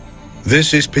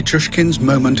 This is Pichushkin's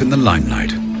moment in the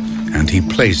limelight, and he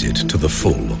plays it to the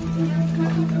full.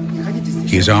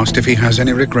 He is asked if he has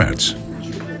any regrets.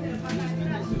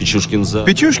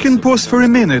 Pichushkin paused for a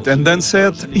minute and then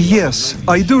said, "Yes,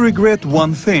 I do regret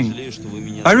one thing.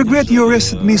 I regret you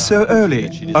arrested me so early.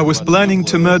 I was planning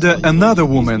to murder another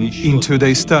woman in 2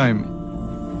 days' time."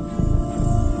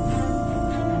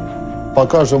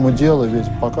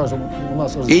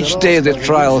 Each day the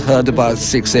trial heard about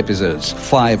 6 episodes,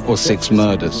 5 or 6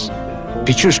 murders.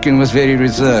 Pichushkin was very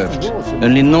reserved,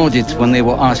 only nodded when they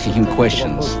were asking him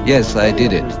questions. Yes, I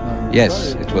did it.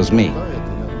 Yes, it was me.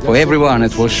 For everyone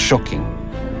it was shocking.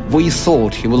 We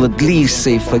thought he will at least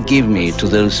say forgive me to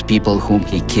those people whom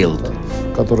he killed.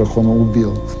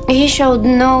 He showed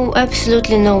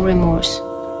absolutely no remorse.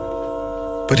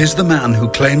 But is the man who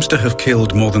claims to have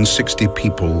killed more than 60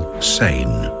 people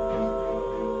sane?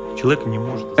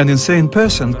 An insane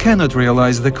person cannot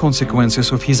realize the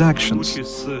consequences of his actions.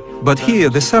 But here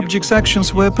the subject's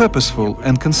actions were purposeful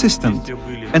and consistent,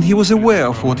 and he was aware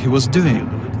of what he was doing.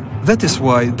 That is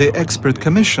why the expert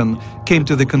commission came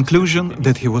to the conclusion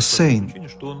that he was sane.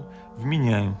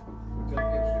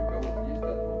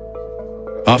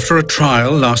 After a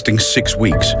trial lasting 6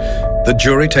 weeks, the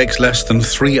jury takes less than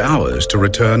 3 hours to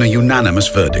return a unanimous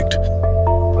verdict.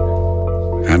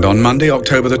 And on Monday,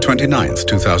 October the 29th,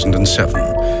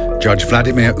 2007, Judge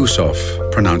Vladimir Usov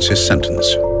pronounces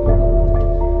sentence.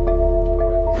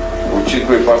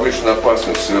 Учитывая повышенную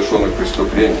опасность совершенных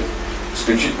преступлений,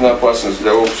 исключительно опасность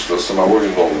для общества самого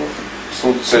виновного,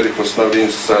 суд в целях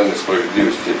восстановления социальной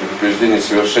справедливости и предупреждения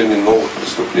совершения новых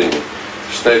преступлений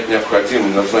считает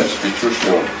необходимым назначить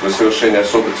Пичушкину за совершение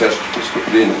особо тяжких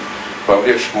преступлений,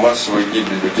 повлекших массовую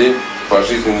гибель людей,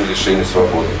 пожизненное лишение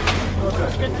свободы.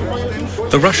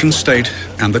 The Russian state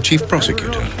and the chief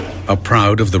prosecutor are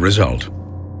proud of the result.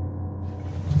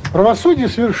 Правосудие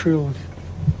свершилось.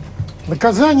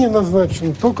 Наказание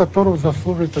назначено то, которого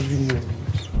заслуживает обвиняемый.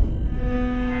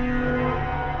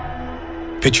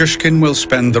 Pichushkin will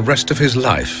spend the rest of his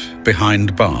life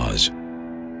behind bars.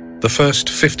 The first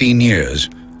 15 years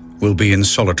will be in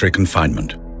solitary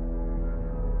confinement.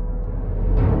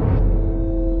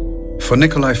 For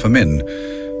Nikolai Fomin,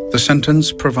 the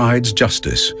sentence provides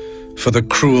justice for the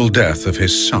cruel death of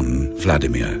his son,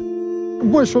 Vladimir.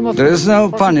 There is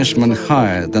no punishment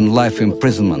higher than life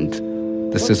imprisonment.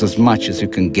 This is as much as you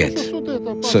can get.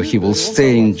 So he will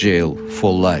stay in jail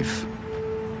for life.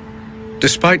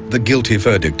 Despite the guilty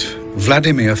verdict,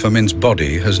 Vladimir Fomin's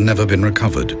body has never been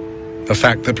recovered, a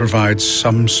fact that provides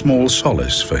some small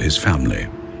solace for his family.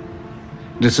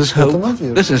 This is hope.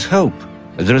 This is hope.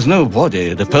 If there is no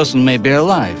body, the person may be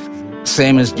alive.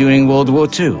 Same as during World War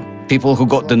II. People who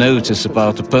got the notice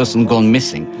about a person gone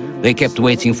missing, they kept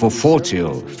waiting for 40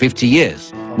 or 50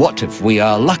 years. What if we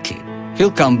are lucky?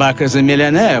 He'll come back as a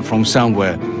millionaire from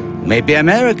somewhere, maybe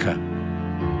America.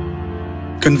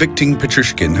 Convicting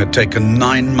Pichushkin had taken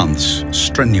 9 months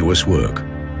strenuous work.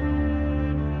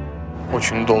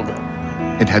 Очень долго.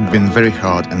 It had been very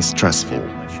hard and stressful.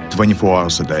 24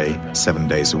 hours a day, 7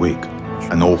 days a week.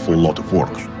 An awful lot of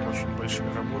work.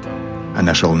 And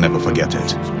I shall never forget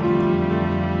it.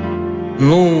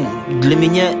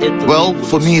 Well,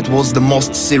 for me it was the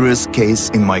most serious case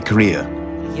in my career.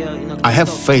 I have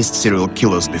faced serial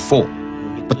killers before,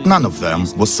 but none of them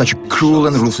was such a cruel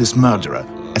and ruthless murderer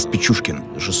as Pichushkin.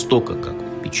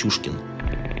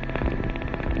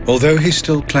 Although he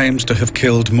still claims to have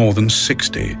killed more than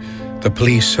 60, the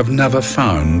police have never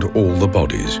found all the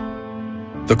bodies.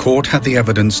 The court had the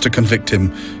evidence to convict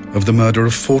him of the murder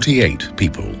of 48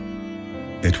 people.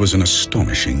 It was an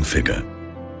astonishing figure.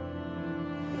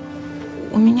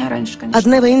 I'd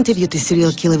never interviewed a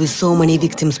serial killer with so many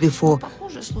victims before,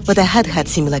 but I had had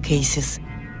similar cases.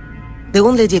 The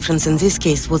only difference in this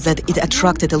case was that it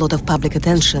attracted a lot of public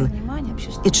attention.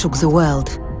 It shook the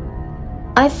world.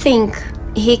 I think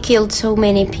he killed so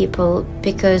many people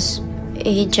because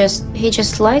he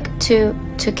just liked to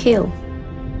kill.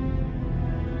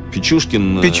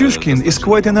 Pichushkin is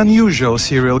quite an unusual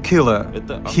serial killer.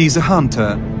 He is a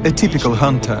hunter, a typical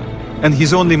hunter, and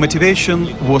his only motivation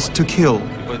was to kill.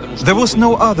 There was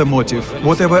no other motive,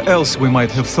 whatever else we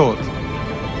might have thought.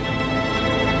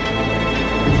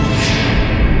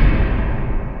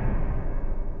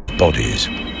 Bodies.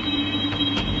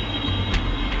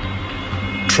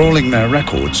 Trawling their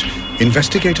records,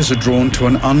 investigators are drawn to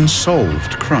an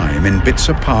unsolved crime in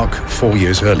Bitsa Park 4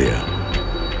 years earlier.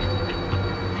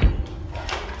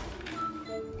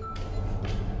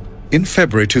 In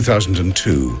February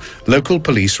 2002, local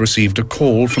police received a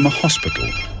call from a hospital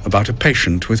about a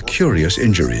patient with curious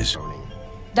injuries.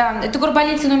 Да, это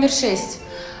горбольница номер 6.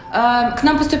 К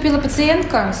нам поступила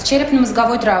пациентка с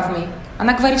черепно-мозговой травмой.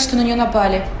 Она говорит, что на нее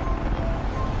напали.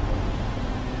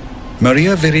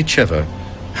 Maria Vericheva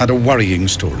had a worrying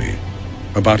story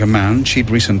about a man she'd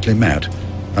recently met,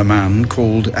 a man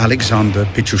called Alexander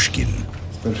Pichushkin.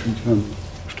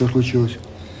 Что случилось?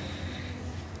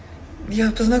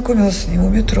 Я познакомилась с ним у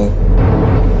метро.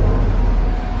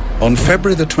 On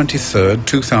February the 23rd,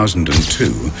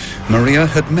 2002, Maria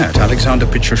had met Alexander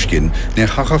Pichushkin near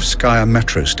Kharkovskaya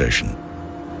metro station.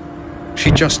 She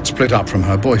just split up from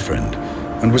her boyfriend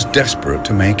and was desperate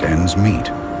to make ends meet.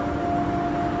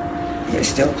 Я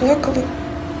сидела, плакала.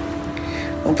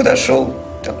 Он подошел,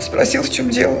 спросил, в чем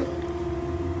дело.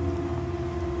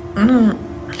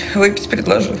 Выпить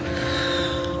предложил.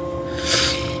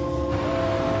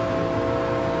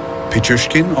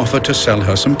 Pichushkin offered to sell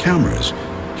her some cameras.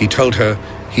 He told her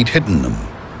he'd hidden them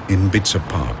in Bitsa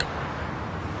Park.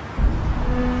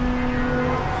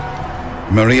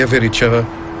 Maria Vericheva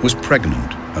was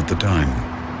pregnant at the time.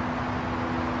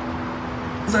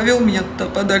 Завел меня туда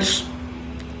подальше.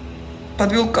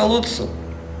 Подвел к колодцу.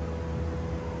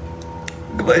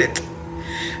 Говорит,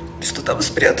 что там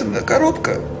спрятана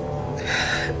коробка.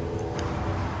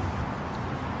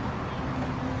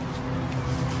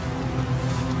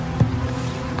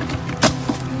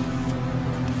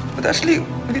 Подошли,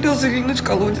 велел заглянуть в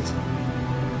колодец.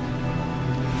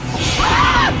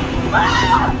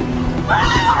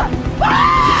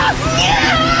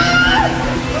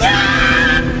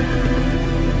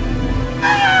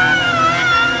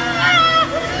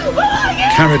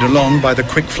 Carried along by the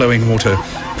quick-flowing water,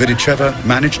 Vericheva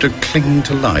managed to cling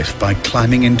to life by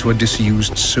climbing into a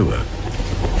disused sewer.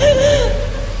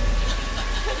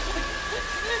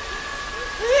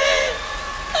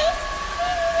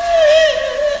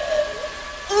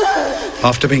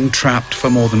 After being trapped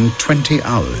for more than 20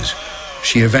 hours,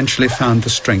 she eventually found the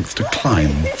strength to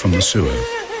climb from the sewer.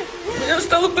 Я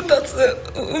стала пытаться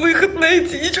выход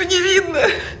найти, ничего не видно.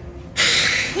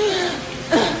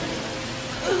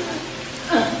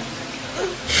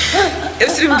 Я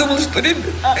все время думала, что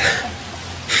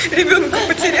ребенка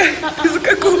потеряю из-за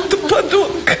какого-то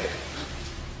подонка.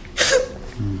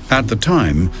 At the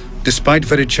time, despite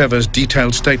Vericheva's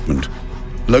detailed statement,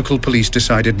 local police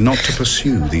decided not to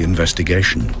pursue the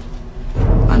investigation.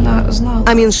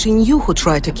 I mean, she knew who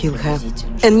tried to kill her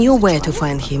and knew where to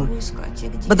find him.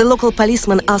 But the local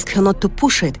policeman asked her not to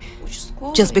push it,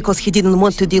 just because he didn't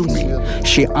want to deal with it.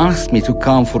 She asked me to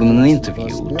come for an interview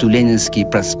to Leninsky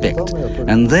Prospect,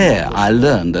 and there I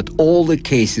learned that all the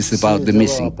cases about the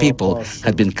missing people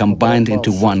had been combined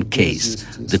into one case,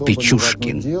 the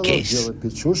Pichushkin case.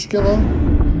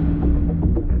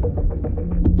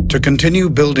 To continue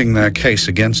building their case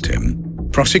against him,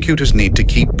 prosecutors need to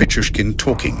keep Pichushkin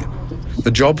talking.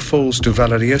 The job falls to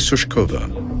Valeria Sushkova.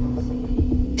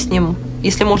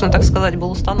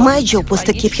 My job was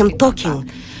to keep him talking,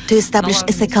 to establish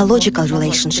a psychological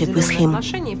relationship with him.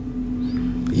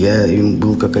 Я им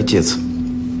был как отец.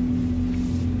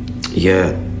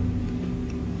 Я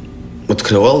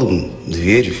открывал им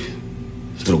дверь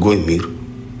в другой мир.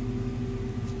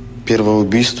 Первое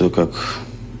убийство как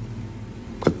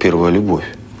первая любовь.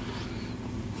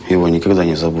 Его никогда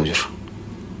не забудешь.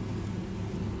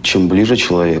 Чем ближе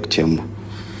человек, тем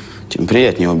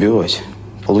приятнее убивать.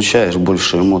 Получаешь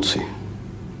больше эмоций.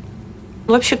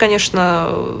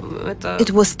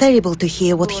 It was terrible to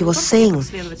hear what he was saying,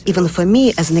 even for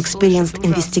me as an experienced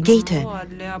investigator,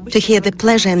 to hear the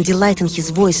pleasure and delight in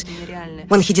his voice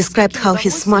when he described how he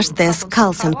smashed their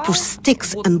skulls and pushed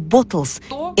sticks and bottles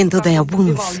into their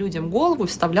wounds.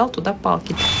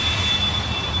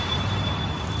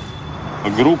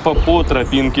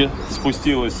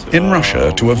 In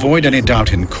Russia, to avoid any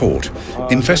doubt in court,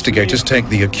 investigators take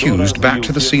the accused back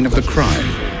to the scene of the crime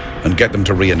and get them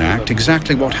to reenact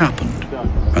exactly what happened,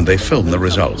 and they film the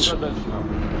results.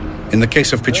 In the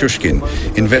case of Pichushkin,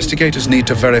 investigators need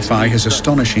to verify his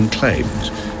astonishing claims,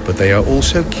 but they are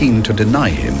also keen to deny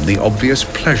him the obvious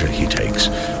pleasure he takes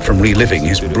from reliving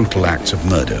his brutal acts of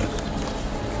murder.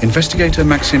 Investigator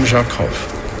Maxim Zharkov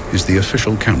is the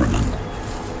official cameraman.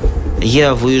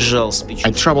 I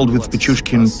traveled with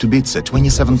Pichushkin to Bitsa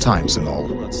 27 times in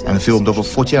all, and filmed over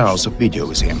 40 hours of video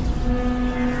with him.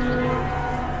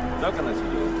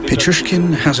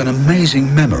 Pichushkin has an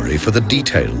amazing memory for the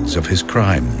details of his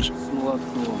crimes.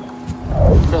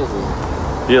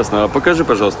 Ясно. А покажи,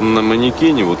 пожалуйста, на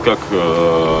манекене, вот как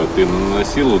ты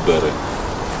наносил удары.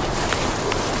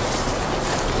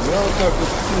 Я вот так вот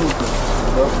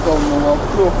достал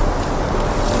молоток,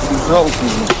 бежал к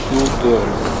нему и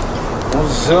ударил. Он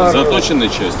заорал. Заточенной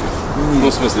частью? Ну,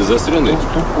 в смысле, заостренной?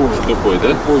 Тупой. Тупой, да?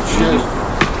 Тупой часть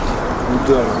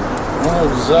ударил. Он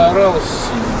вот заорал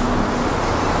сильно.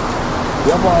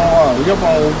 Я,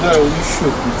 по-моему, ударил еще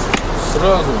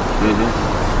сразу.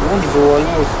 Он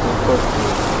завалился вот так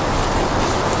вот.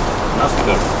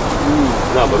 Да.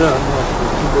 На бок. Да,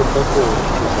 типа такого.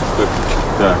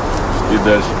 Так, и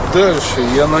дальше? Дальше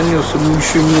я нанес ему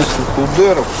еще несколько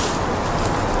ударов.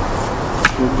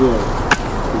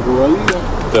 по голове.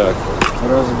 Так.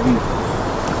 Разбит.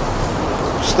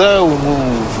 Вставил ему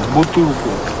бутылку.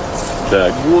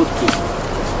 Так. Водки.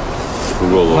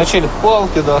 Голову. Вначале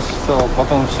палки достал,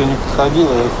 потом все не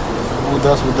подходило.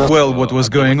 Well, what was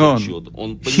going on?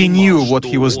 He knew what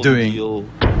he was doing.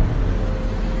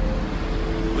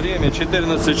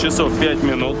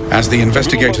 As the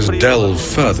investigators delve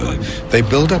further, they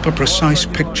build up a precise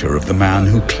picture of the man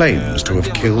who claims to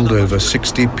have killed over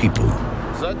 60 people.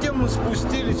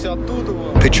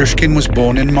 Pichushkin was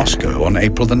born in Moscow on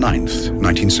April the 9th,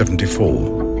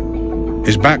 1974.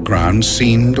 His background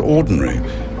seemed ordinary.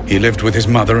 He lived with his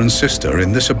mother and sister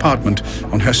in this apartment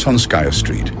on Hersonskaya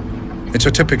Street. It's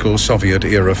a typical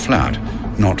Soviet-era flat,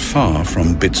 not far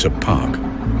from Bitsa Park.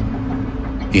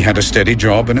 He had a steady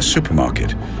job in a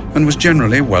supermarket and was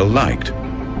generally well-liked.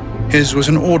 His was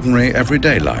an ordinary,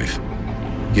 everyday life.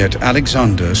 Yet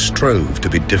Alexander strove to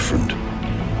be different.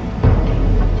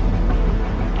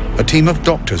 A team of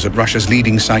doctors at Russia's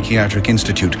leading psychiatric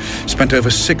institute spent over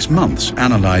 6 months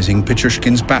analyzing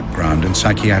Pichushkin's background and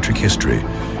psychiatric history.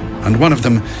 And one of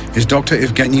them is Dr.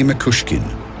 Evgeny Mikushkin.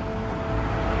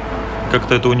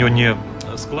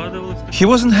 He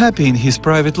wasn't happy in his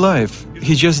private life.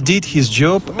 He just did his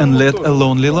job and led a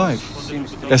lonely life.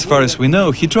 As far as we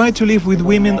know, he tried to live with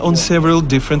women on several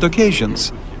different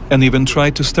occasions and even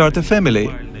tried to start a family,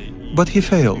 but he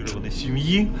failed.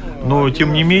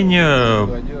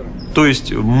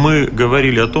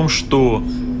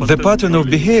 The pattern of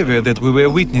behavior that we were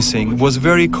witnessing was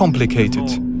very complicated.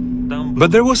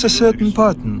 But there was a certain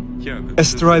pattern, a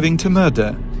striving to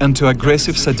murder and to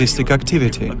aggressive sadistic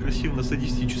activity.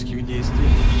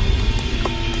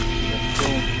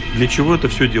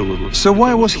 So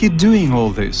why was he doing all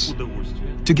this?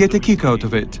 To get a kick out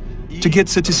of it, to get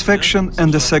satisfaction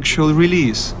and a sexual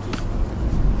release.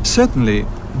 Certainly,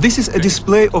 this is a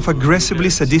display of aggressively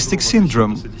sadistic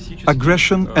syndrome,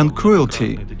 aggression and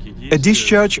cruelty, a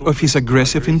discharge of his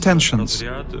aggressive intentions.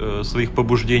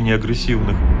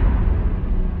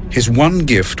 His one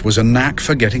gift was a knack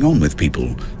for getting on with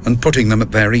people and putting them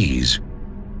at their ease.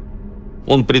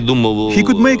 He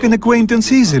could make an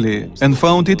acquaintance easily and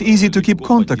found it easy to keep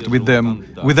contact with them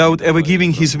without ever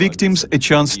giving his victims a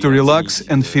chance to relax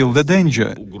and feel the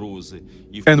danger.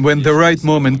 And when the right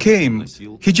moment came,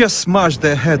 he just smashed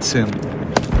their heads in.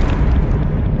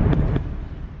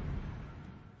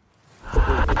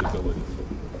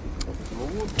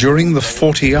 During the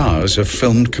 40 hours of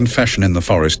filmed confession in the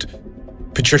forest,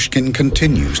 Pichushkin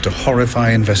continues to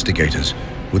horrify investigators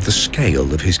with the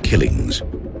scale of his killings.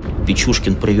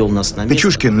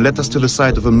 Pichushkin led us to the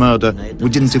site of a murder we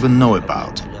didn't even know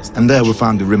about, and there we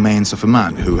found the remains of a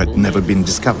man who had never been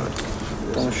discovered.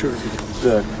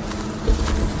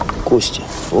 Кости.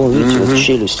 Вон, видите, вот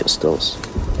челюсть осталась.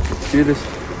 Челюсть?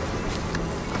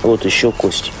 Вот еще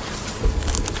кости.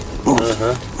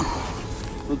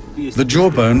 The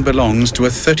jawbone belongs to a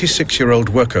 36-year-old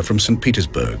worker from St.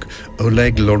 Petersburg,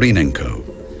 Oleg Lorinenko.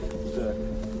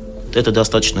 Это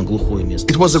достаточно глухое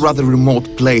место. It was a rather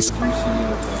remote place.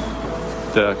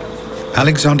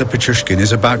 Alexander Pichushkin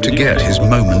is about to get his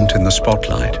moment in the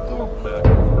spotlight.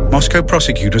 Moscow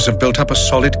prosecutors have built up a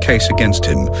solid case against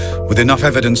him with enough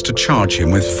evidence to charge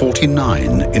him with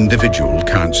 49 individual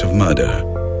counts of murder.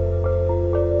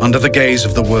 Under the gaze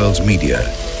of the world's media,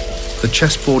 the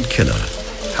chessboard killer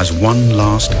has one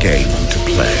last game to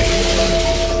play.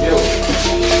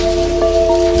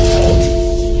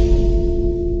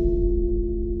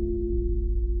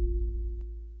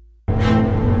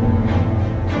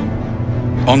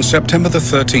 On September the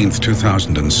 13th,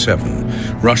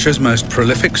 2007, Russia's most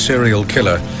prolific serial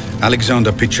killer,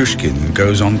 Alexander Pichushkin,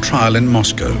 goes on trial in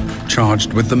Moscow,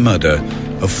 charged with the murder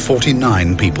of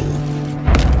 49 people.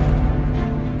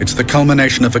 It's the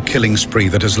culmination of a killing spree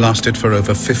that has lasted for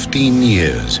over 15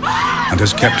 years and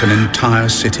has kept an entire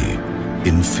city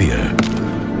in fear.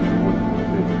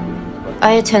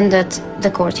 I attended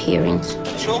the court hearings.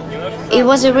 It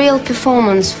was a real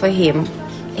performance for him.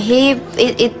 He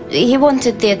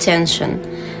wanted the attention,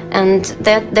 and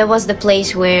that was the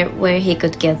place where he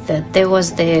could get that. There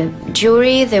was the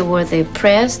jury, there were the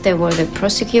press, there were the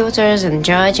prosecutors and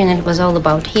judge, and it was all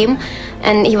about him,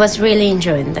 and he was really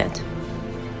enjoying that.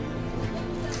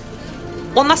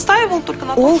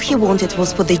 All he wanted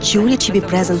was for the jury to be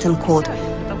present in court,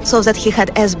 so that he had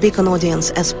as big an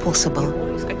audience as possible.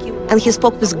 And he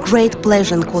spoke with great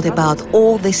pleasure in court about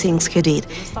all the things he did.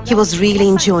 He was really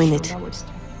enjoying it.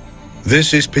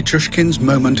 This is Pichushkin's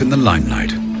moment in the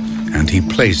limelight, and he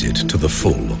plays it to the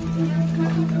full.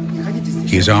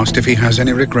 He is asked if he has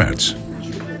any regrets.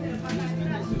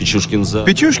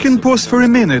 Pichushkin paused for a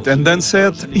minute and then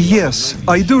said, "Yes,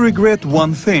 I do regret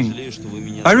one thing.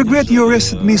 I regret you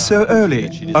arrested me so early.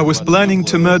 I was planning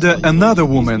to murder another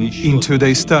woman in 2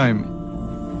 days' time.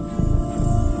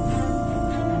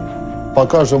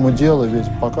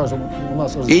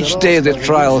 Each day the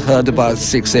trial heard about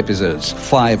 6 episodes,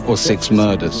 5 or 6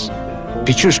 murders.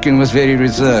 Pichushkin was very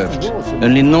reserved,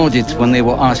 only nodded when they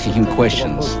were asking him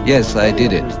questions. Yes, I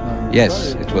did it.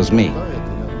 Yes, it was me.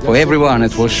 For everyone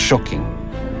it was shocking.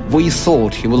 We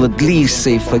thought he will at least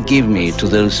say forgive me to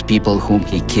those people whom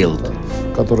he killed.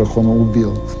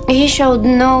 He showed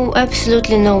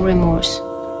absolutely no remorse.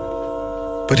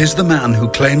 But is the man who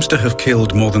claims to have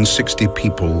killed more than 60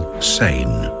 people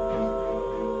sane?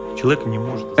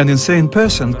 An insane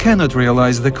person cannot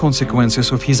realize the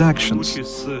consequences of his actions.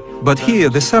 But here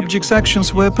the subject's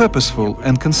actions were purposeful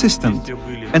and consistent,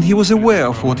 and he was aware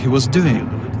of what he was doing.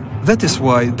 That is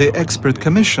why the expert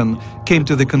commission came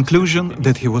to the conclusion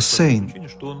that he was sane.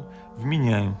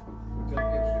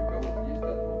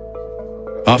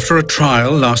 After a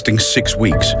trial lasting 6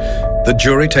 weeks, the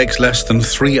jury takes less than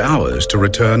 3 hours to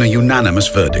return a unanimous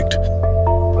verdict.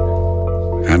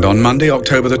 And on Monday,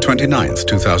 October the 29th,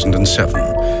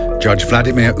 2007, Judge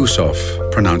Vladimir Usov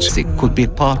pronounced it could be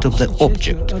part of the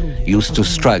object used to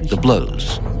strike the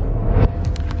blows.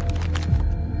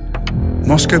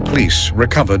 Moscow police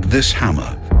recovered this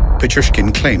hammer.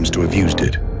 Pichushkin claims to have used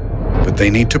it, but they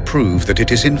need to prove that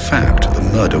it is in fact the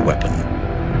murder weapon.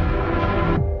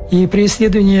 И при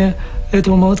исследовании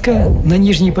этого молотка на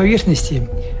нижней поверхности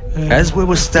As we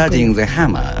were studying the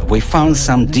hammer, we found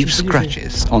some deep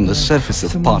scratches on the surface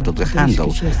of part of the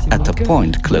handle at a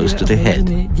point close to the head.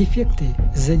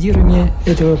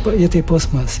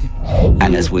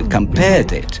 And as we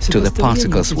compared it to the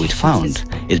particles we'd found,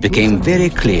 it became very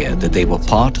clear that they were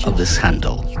part of this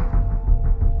handle.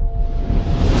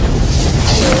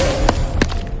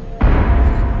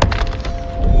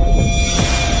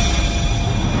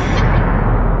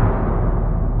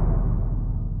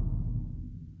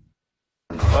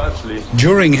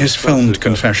 During his filmed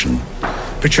confession,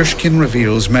 Pichushkin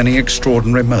reveals many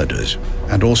extraordinary murders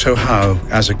and also how,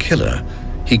 as a killer,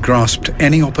 he grasped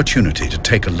any opportunity to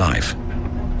take a life.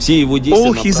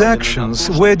 All his actions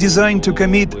were designed to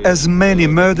commit as many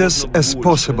murders as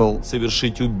possible.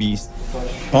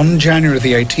 On January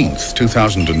the 18th,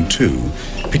 2002,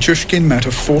 Pichushkin met a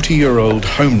 40-year-old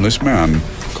homeless man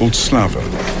called Slava.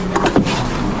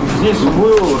 Здесь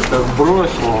был, как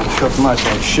бросил, он что-то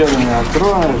начал щель меня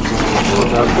откроет, вот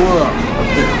такое.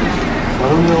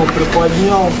 Он его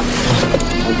приподнял,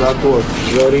 вот такой,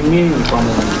 за ремень,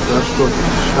 по-моему, за что-то,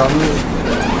 штаны,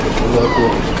 вот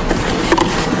такой.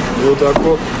 И вот так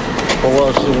вот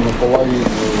положил наполовину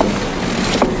его.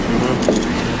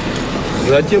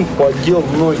 Затем поддел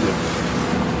ноги,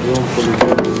 и он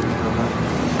полетел.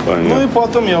 Ну и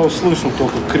потом я услышал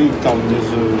только крик там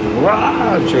внизу,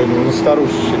 на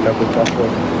старушечий такой похож,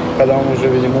 когда он уже,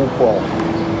 видимо, упал.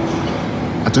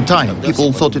 At the time,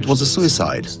 people thought it was a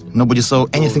suicide. Nobody saw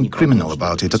anything criminal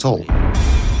about it at all.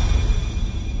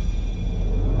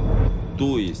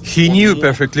 He knew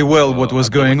perfectly well what was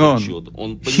going on.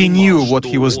 He knew what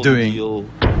he was doing.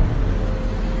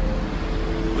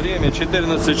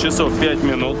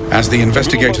 As the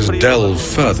investigators delve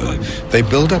further, they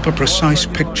build up a precise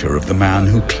picture of the man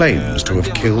who claims to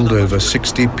have killed over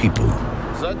 60 people.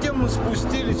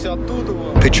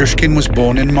 Pichushkin was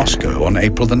born in Moscow on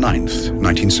April the 9th,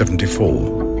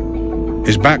 1974.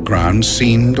 His background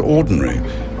seemed ordinary.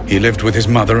 He lived with his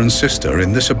mother and sister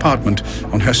in this apartment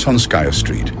on Hersonskaya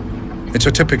Street. It's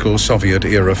a typical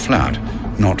Soviet-era flat,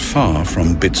 not far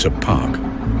from Bitsa Park.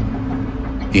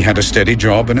 He had a steady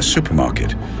job in a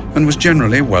supermarket and was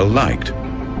generally well-liked.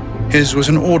 His was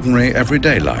an ordinary,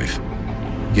 everyday life.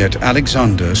 Yet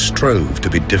Alexander strove to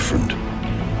be different.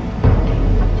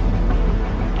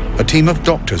 A team of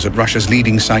doctors at Russia's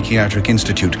leading psychiatric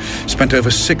institute spent over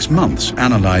 6 months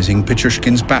analyzing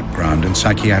Pichushkin's background and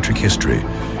psychiatric history,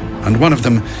 and one of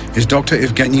them is Dr.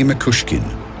 Evgeny Mikushkin.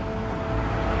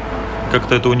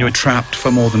 Trapped for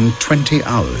more than 20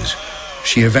 hours,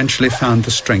 she eventually found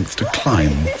the strength to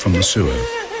climb from the sewer.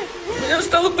 Я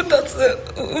стала пытаться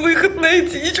выход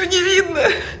найти, ничего не видно.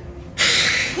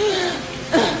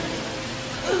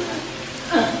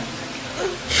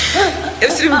 Я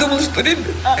все время думала, что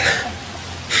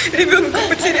ребенка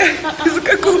потеряю из-за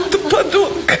какого-то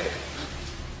подонка.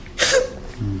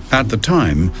 At the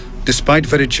time, despite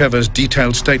Vericheva's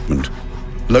detailed statement,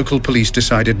 local police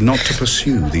decided not to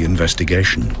pursue the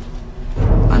investigation.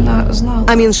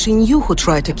 I mean, she knew who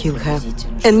tried to kill her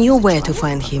and knew where to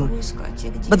find him.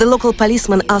 But the local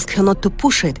policeman asked her not to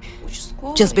push it,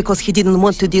 just because he didn't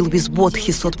want to deal with what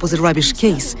he thought was a rubbish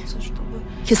case.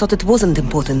 He thought it wasn't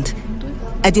important.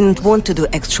 I didn't want to do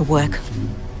extra work.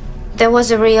 There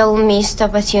was a real missed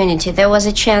opportunity. There was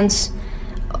a chance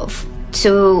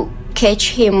to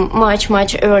catch him much,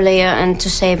 much earlier and to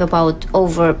save about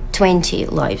over 20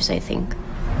 lives, I think.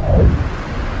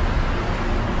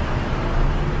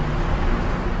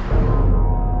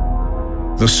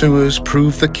 The sewers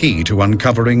proved the key to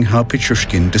uncovering how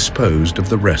Pichushkin disposed of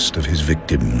the rest of his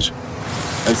victims.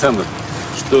 Александр,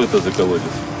 что это за колодец?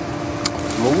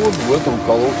 Ну вот в этом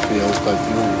колодце я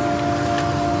утопил.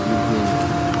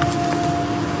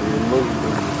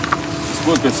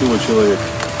 Сколько всего человек?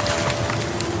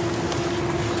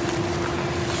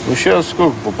 Ну сейчас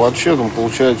сколько по подсчетам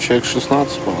получается человек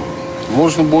 16, по-моему.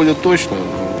 Можно более точно.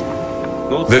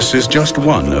 This is just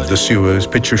one of the sewers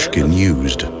Pichushkin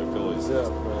used.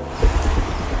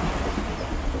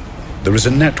 There is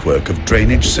a network of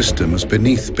drainage systems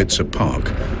beneath Bitsa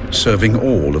Park, serving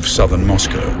all of southern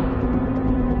Moscow.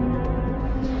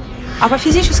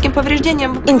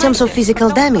 In terms of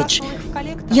physical damage,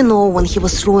 you know, when he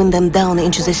was throwing them down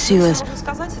into the sewers,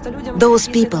 those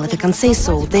people, if I can say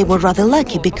so, they were rather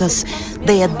lucky because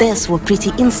their deaths were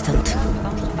pretty instant.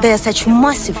 There are such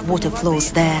massive water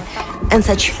flows there and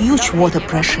such huge water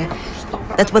pressure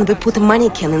that when we put a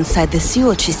mannequin inside the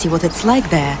sewer to see what it's like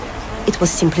there, it was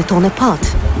simply torn apart.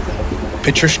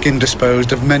 Pichushkin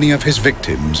disposed of many of his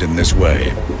victims in this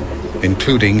way,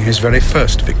 including his very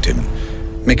first victim,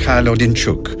 Mikhail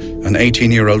Odinchuk, an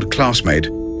 18-year-old classmate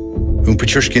whom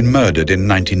Pichushkin murdered in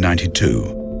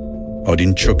 1992.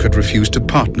 Odinchuk had refused to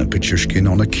partner Pichushkin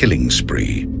on a killing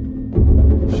spree.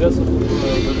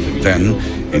 Then,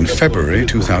 in February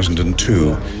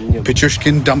 2002,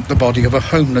 Pichushkin dumped the body of a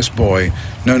homeless boy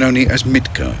known only as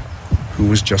Mitka, who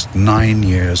was just 9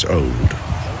 years old.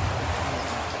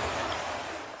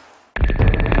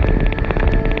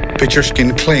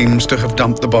 Pichushkin claims to have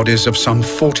dumped the bodies of some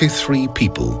 43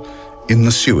 people in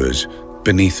the sewers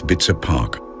beneath Bitsa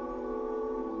Park.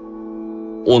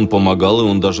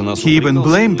 He even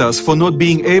blamed us for not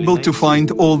being able to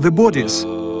find all the bodies.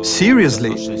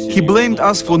 Seriously, he blamed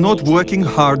us for not working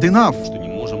hard enough.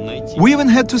 We even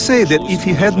had to say that if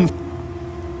he hadn't...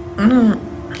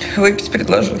 Выпить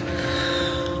предложил.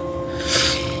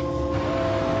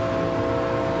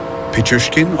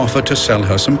 Pichushkin offered to sell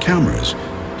her some cameras.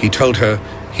 He told her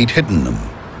he'd hidden them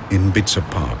in Bitsa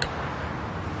Park.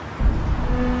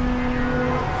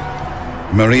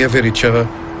 Maria Viricheva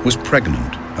was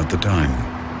pregnant at the time.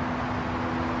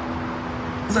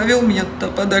 Завел меня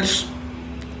туда подальше.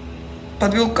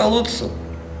 Подвел к колодцу.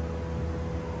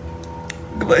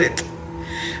 Говорит,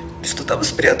 что там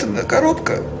спрятана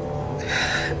коробка.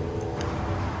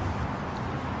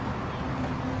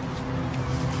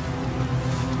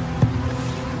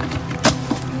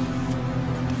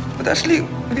 Подошли,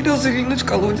 велел заглянуть в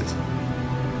колодец.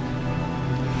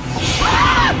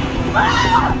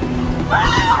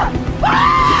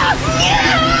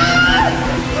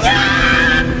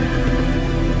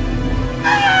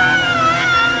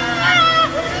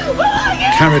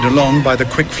 Carried along by the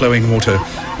quick-flowing water,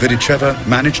 Viricheva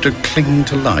managed to cling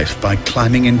to life by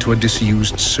climbing into a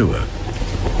disused sewer.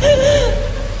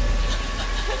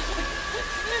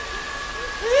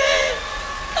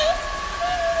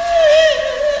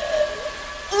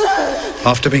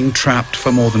 After being trapped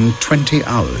for more than 20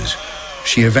 hours,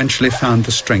 she eventually found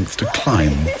the strength to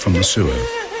climb from the sewer.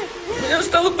 Я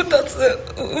стала пытаться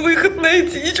выход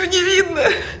найти, ничего не видно.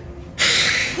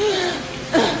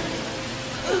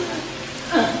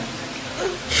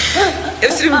 Я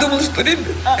все время думала, что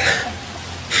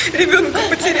ребенка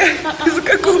потеряю из-за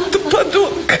какого-то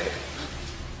подонка.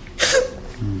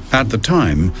 At the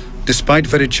time, despite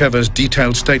Viricheva's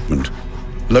detailed statement,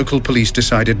 local police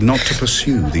decided not to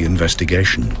pursue the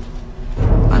investigation.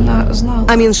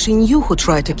 I mean, she knew who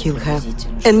tried to kill her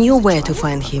and knew where to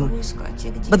find him.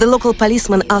 But the local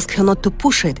policeman asked her not to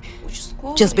push it,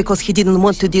 just because he didn't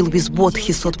want to deal with what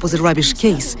he thought was a rubbish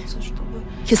case.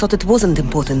 He thought it wasn't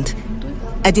important.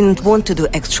 I didn't want to do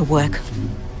extra work.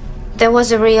 There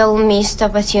was a real missed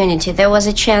opportunity. There was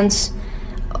a chance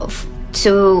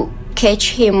to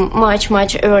catch him much,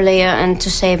 much earlier and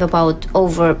to save about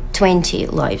over 20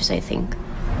 lives, I think.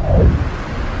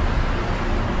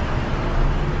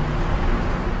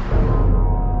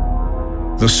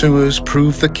 The sewers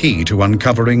proved the key to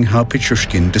uncovering how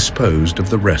Pichushkin disposed of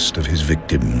the rest of his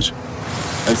victims.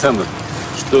 Александр,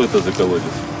 что это за колодец?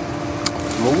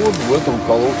 Ну вот в этом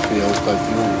колодце я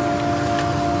утопил.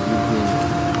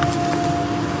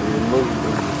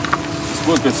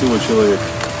 Сколько всего человек?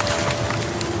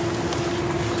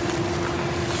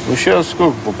 Ну сейчас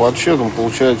сколько по подсчетам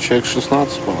получается человек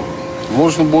 16, по-моему.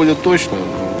 Можно более точно.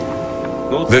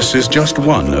 This is just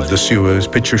one of the sewers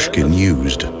Pichushkin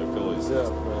used.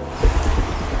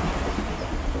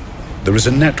 there is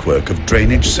a network of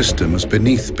drainage systems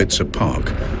beneath Bitsa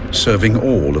Park, serving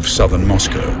all of southern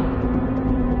Moscow.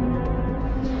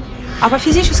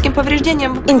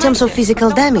 In terms of physical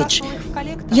damage,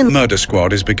 The murder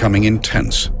squad is becoming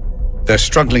intense. They're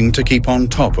struggling to keep on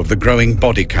top of the growing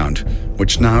body count,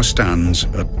 which now stands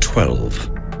at 12.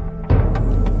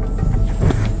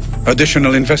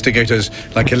 Additional investigators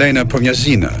like Elena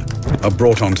Pomyazina are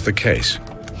brought onto the case.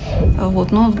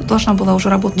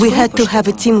 we had to have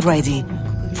a team ready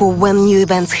for when new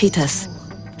events hit us.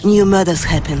 New murders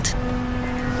happened.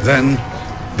 Then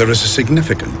there is a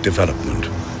significant development.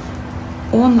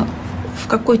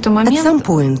 At some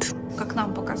point,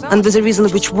 and with a reason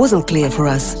which wasn't clear for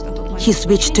us, he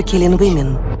switched to killing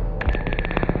women.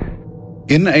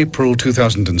 In April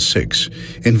 2006,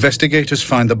 investigators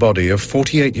find the body of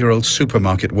 48-year-old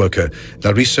supermarket worker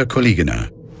Larisa Koligina.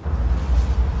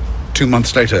 2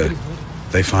 months later,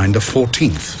 they find a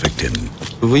 14th victim.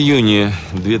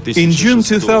 In June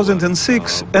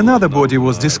 2006, another body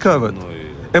was discovered.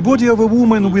 A body of a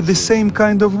woman with the same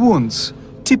kind of wounds,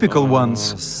 typical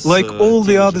ones, like all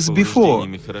the others before.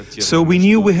 So we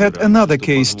knew we had another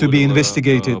case to be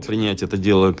investigated.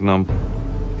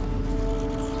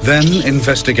 Then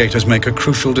investigators make a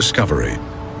crucial discovery: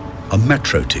 a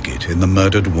metro ticket in the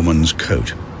murdered woman's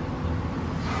coat.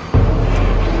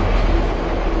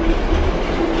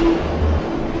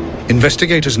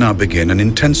 Investigators now begin an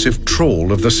intensive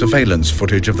trawl of the surveillance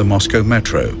footage of the Moscow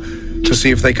metro to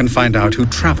see if they can find out who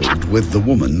traveled with the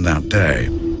woman that day.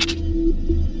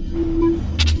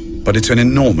 But it's an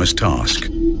enormous task.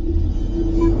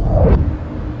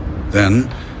 Then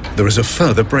there is a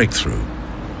further breakthrough.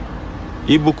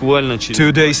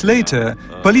 2 days later,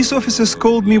 police officers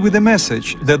called me with a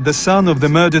message that the son of the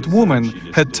murdered woman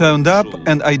had turned up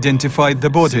and identified the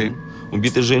body.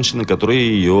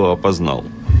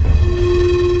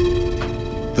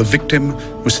 The victim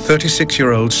was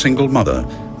 36-year-old single mother,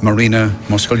 Marina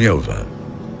Moskolyova.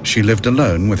 She lived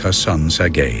alone with her son,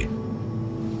 Sergei.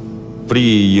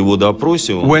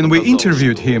 When we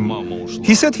interviewed him,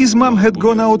 he said his mom had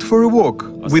gone out for a walk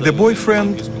with a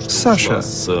boyfriend, Sasha.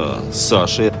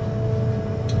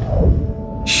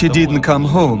 She didn't come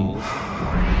home.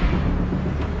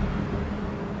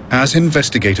 As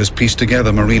investigators piece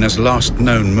together Marina's last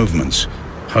known movements,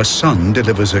 her son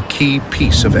delivers a key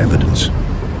piece of evidence.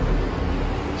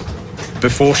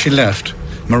 Before she left,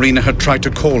 Marina had tried to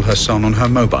call her son on her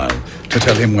mobile to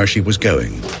tell him where she was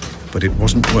going, but it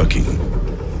wasn't working.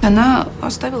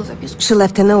 She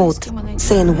left a note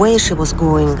saying where she was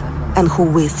going and who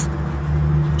with.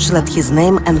 She left his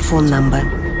name and phone number.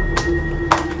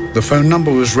 The phone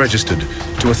number was registered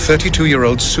to a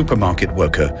 32-year-old supermarket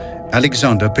worker,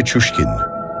 Alexander Pichushkin.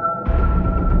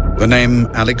 The name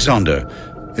Alexander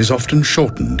is often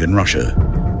shortened in Russia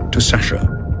to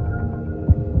Sasha.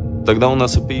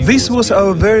 This was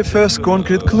our very first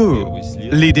concrete clue,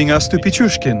 leading us to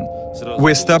Pichushkin.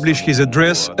 We established his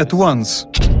address at once.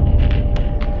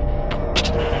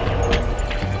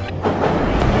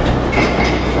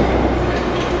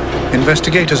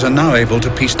 Investigators are now able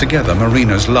to piece together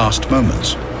Marina's last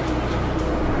moments.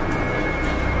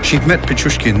 She'd met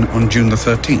Pichushkin on June the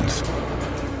 13th.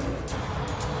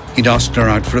 He'd asked her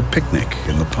out for a picnic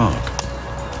in the park.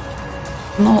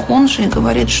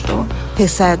 He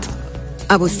said,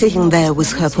 I was sitting there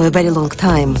with her for a very long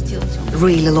time,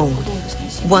 really long,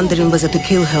 wondering whether to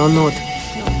kill her or not.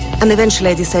 And eventually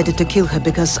I decided to kill her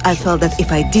because I felt that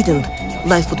if I didn't,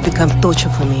 life would become torture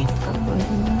for me.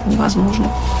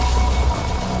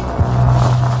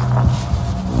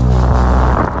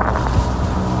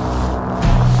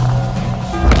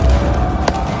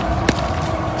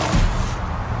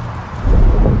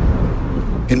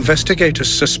 Investigators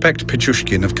suspect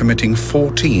Pichushkin of committing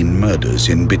 14 murders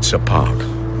in Bitsa Park.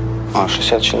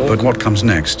 But what comes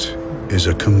next is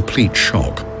a complete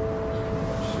shock.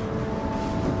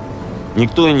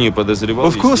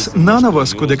 Of course, none of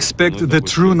us could expect the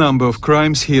true number of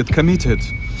crimes he had committed.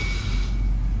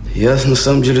 Я на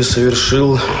самом деле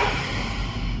совершил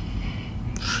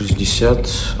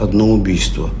 61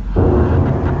 убийство.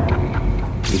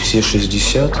 И все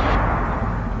 60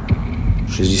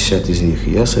 из них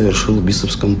я совершил в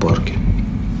Битцевском парке.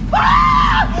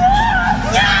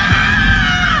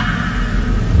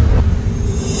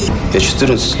 Я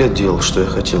 14 лет делал, что я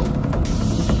хотел.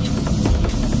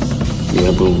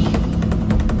 Я был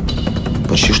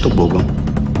почти что Богом.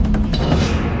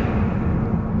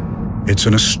 It's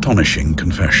an astonishing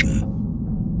confession.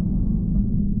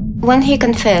 When he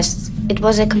confessed, it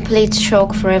was a complete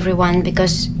shock for everyone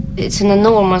because it's an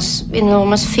enormous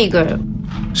figure.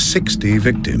 60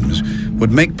 victims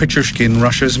would make Pichushkin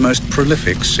Russia's most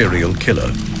prolific serial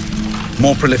killer.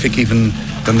 more prolific even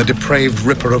than the depraved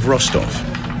ripper of Rostov,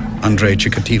 Andrei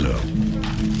Chikatilo.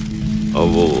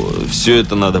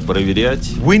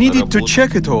 We needed to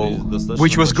check it all,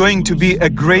 which was going to be a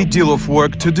great deal of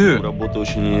work to do.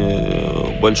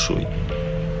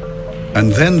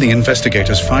 And then the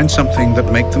investigators find something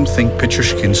that make them think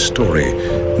Pichushkin's story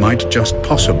might just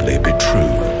possibly be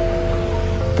true.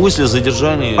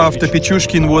 After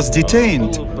Pichushkin was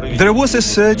detained, there was a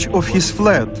search of his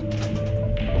flat.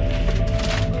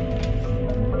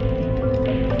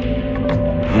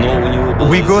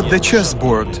 We got the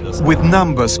chessboard with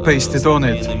numbers pasted on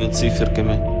it.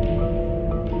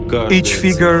 Each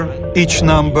figure, each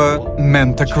number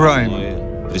meant a crime.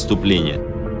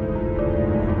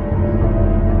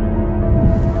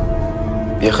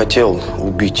 Я хотел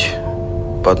убить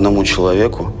по одному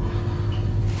человеку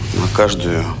на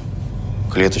каждую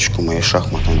клеточку моей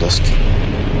шахматной доски.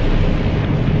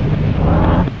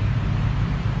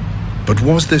 But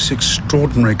was this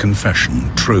extraordinary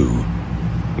confession true?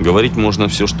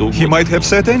 He might have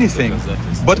said anything,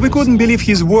 but we couldn't believe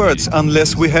his words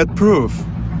unless we had proof.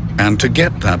 And to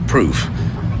get that proof,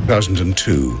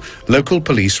 2002, local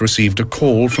police received a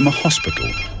call from a hospital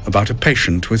about a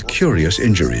patient with curious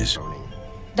injuries.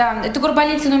 Да, это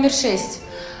горбольница номер 6.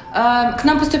 К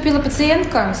нам поступила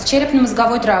пациентка с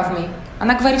черепно-мозговой травмой.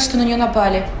 Она говорит, что на нее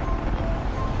напали.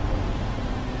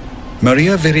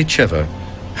 Maria Vericheva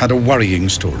had a worrying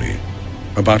story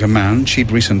about a man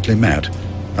she'd recently met,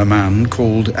 a man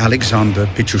called Alexander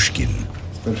Pichushkin.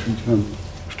 Старший лейтенант,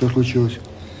 что случилось?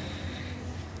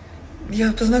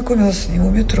 Я познакомилась с ним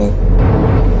у метро.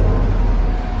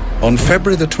 On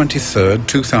February the 23rd,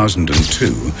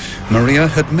 2002, Maria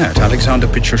had met Alexander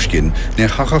Pichushkin near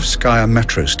Kharkovskaya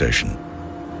metro station.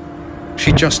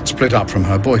 She just split up from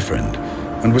her boyfriend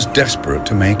and was desperate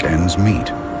to make ends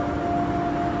meet.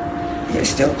 Я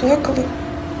сидела, плакала.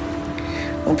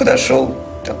 Он подошел,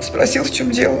 спросил, в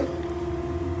чем дело.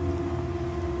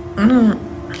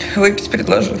 Выпить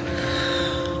предложил.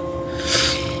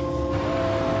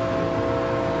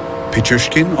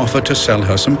 Pichushkin offered to sell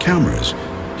her some cameras.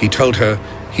 He told her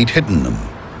he'd hidden them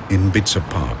in Bitsa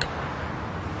Park.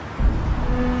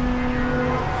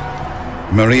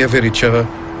 Maria Vericheva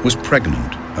was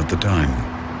pregnant at the time.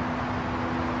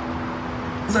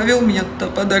 Завел меня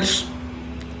туда подальше.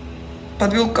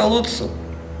 Подвел к колодцу.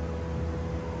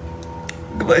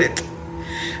 Говорит,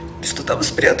 что там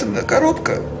спрятана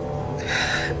коробка.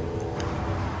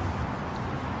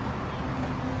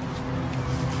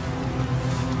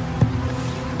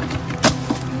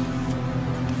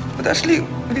 Подошли,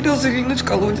 велел заглянуть в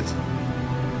колодец.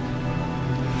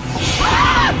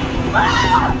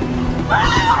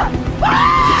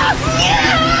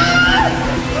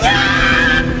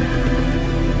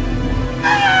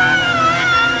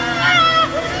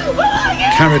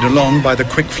 Carried along by the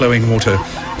quick-flowing water,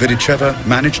 Vericheva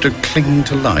managed to cling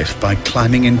to life by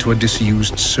climbing into a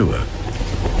disused sewer.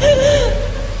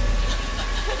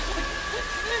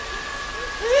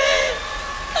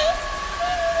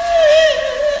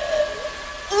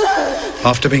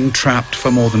 After being trapped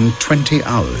for more than 20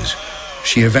 hours,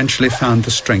 she eventually found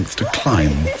the strength to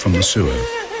climb from the sewer.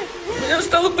 Я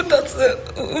стала пытаться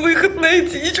выход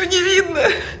найти, ничего не видно.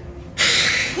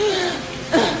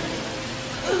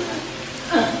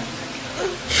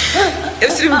 Я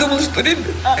все время думала, что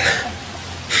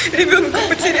ребенка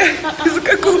потеряю из-за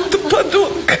какого-то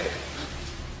подонка.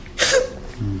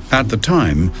 At the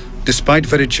time, despite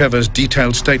Vericheva's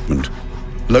detailed statement,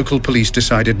 local police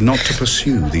decided not to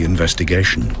pursue the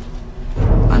investigation.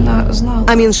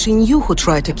 I mean, she knew who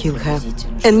tried to kill her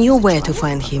and knew where to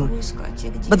find him.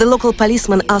 But the local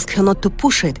policeman asked her not to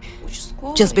push it,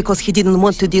 just because he didn't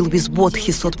want to deal with what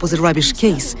he thought was a rubbish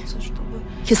case.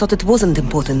 He thought it wasn't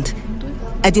important.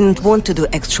 I didn't want to do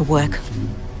extra work.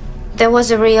 There was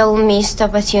a real missed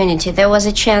opportunity. There was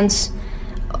a chance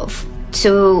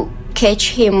to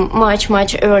catch him much,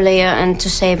 much earlier and to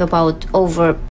save about over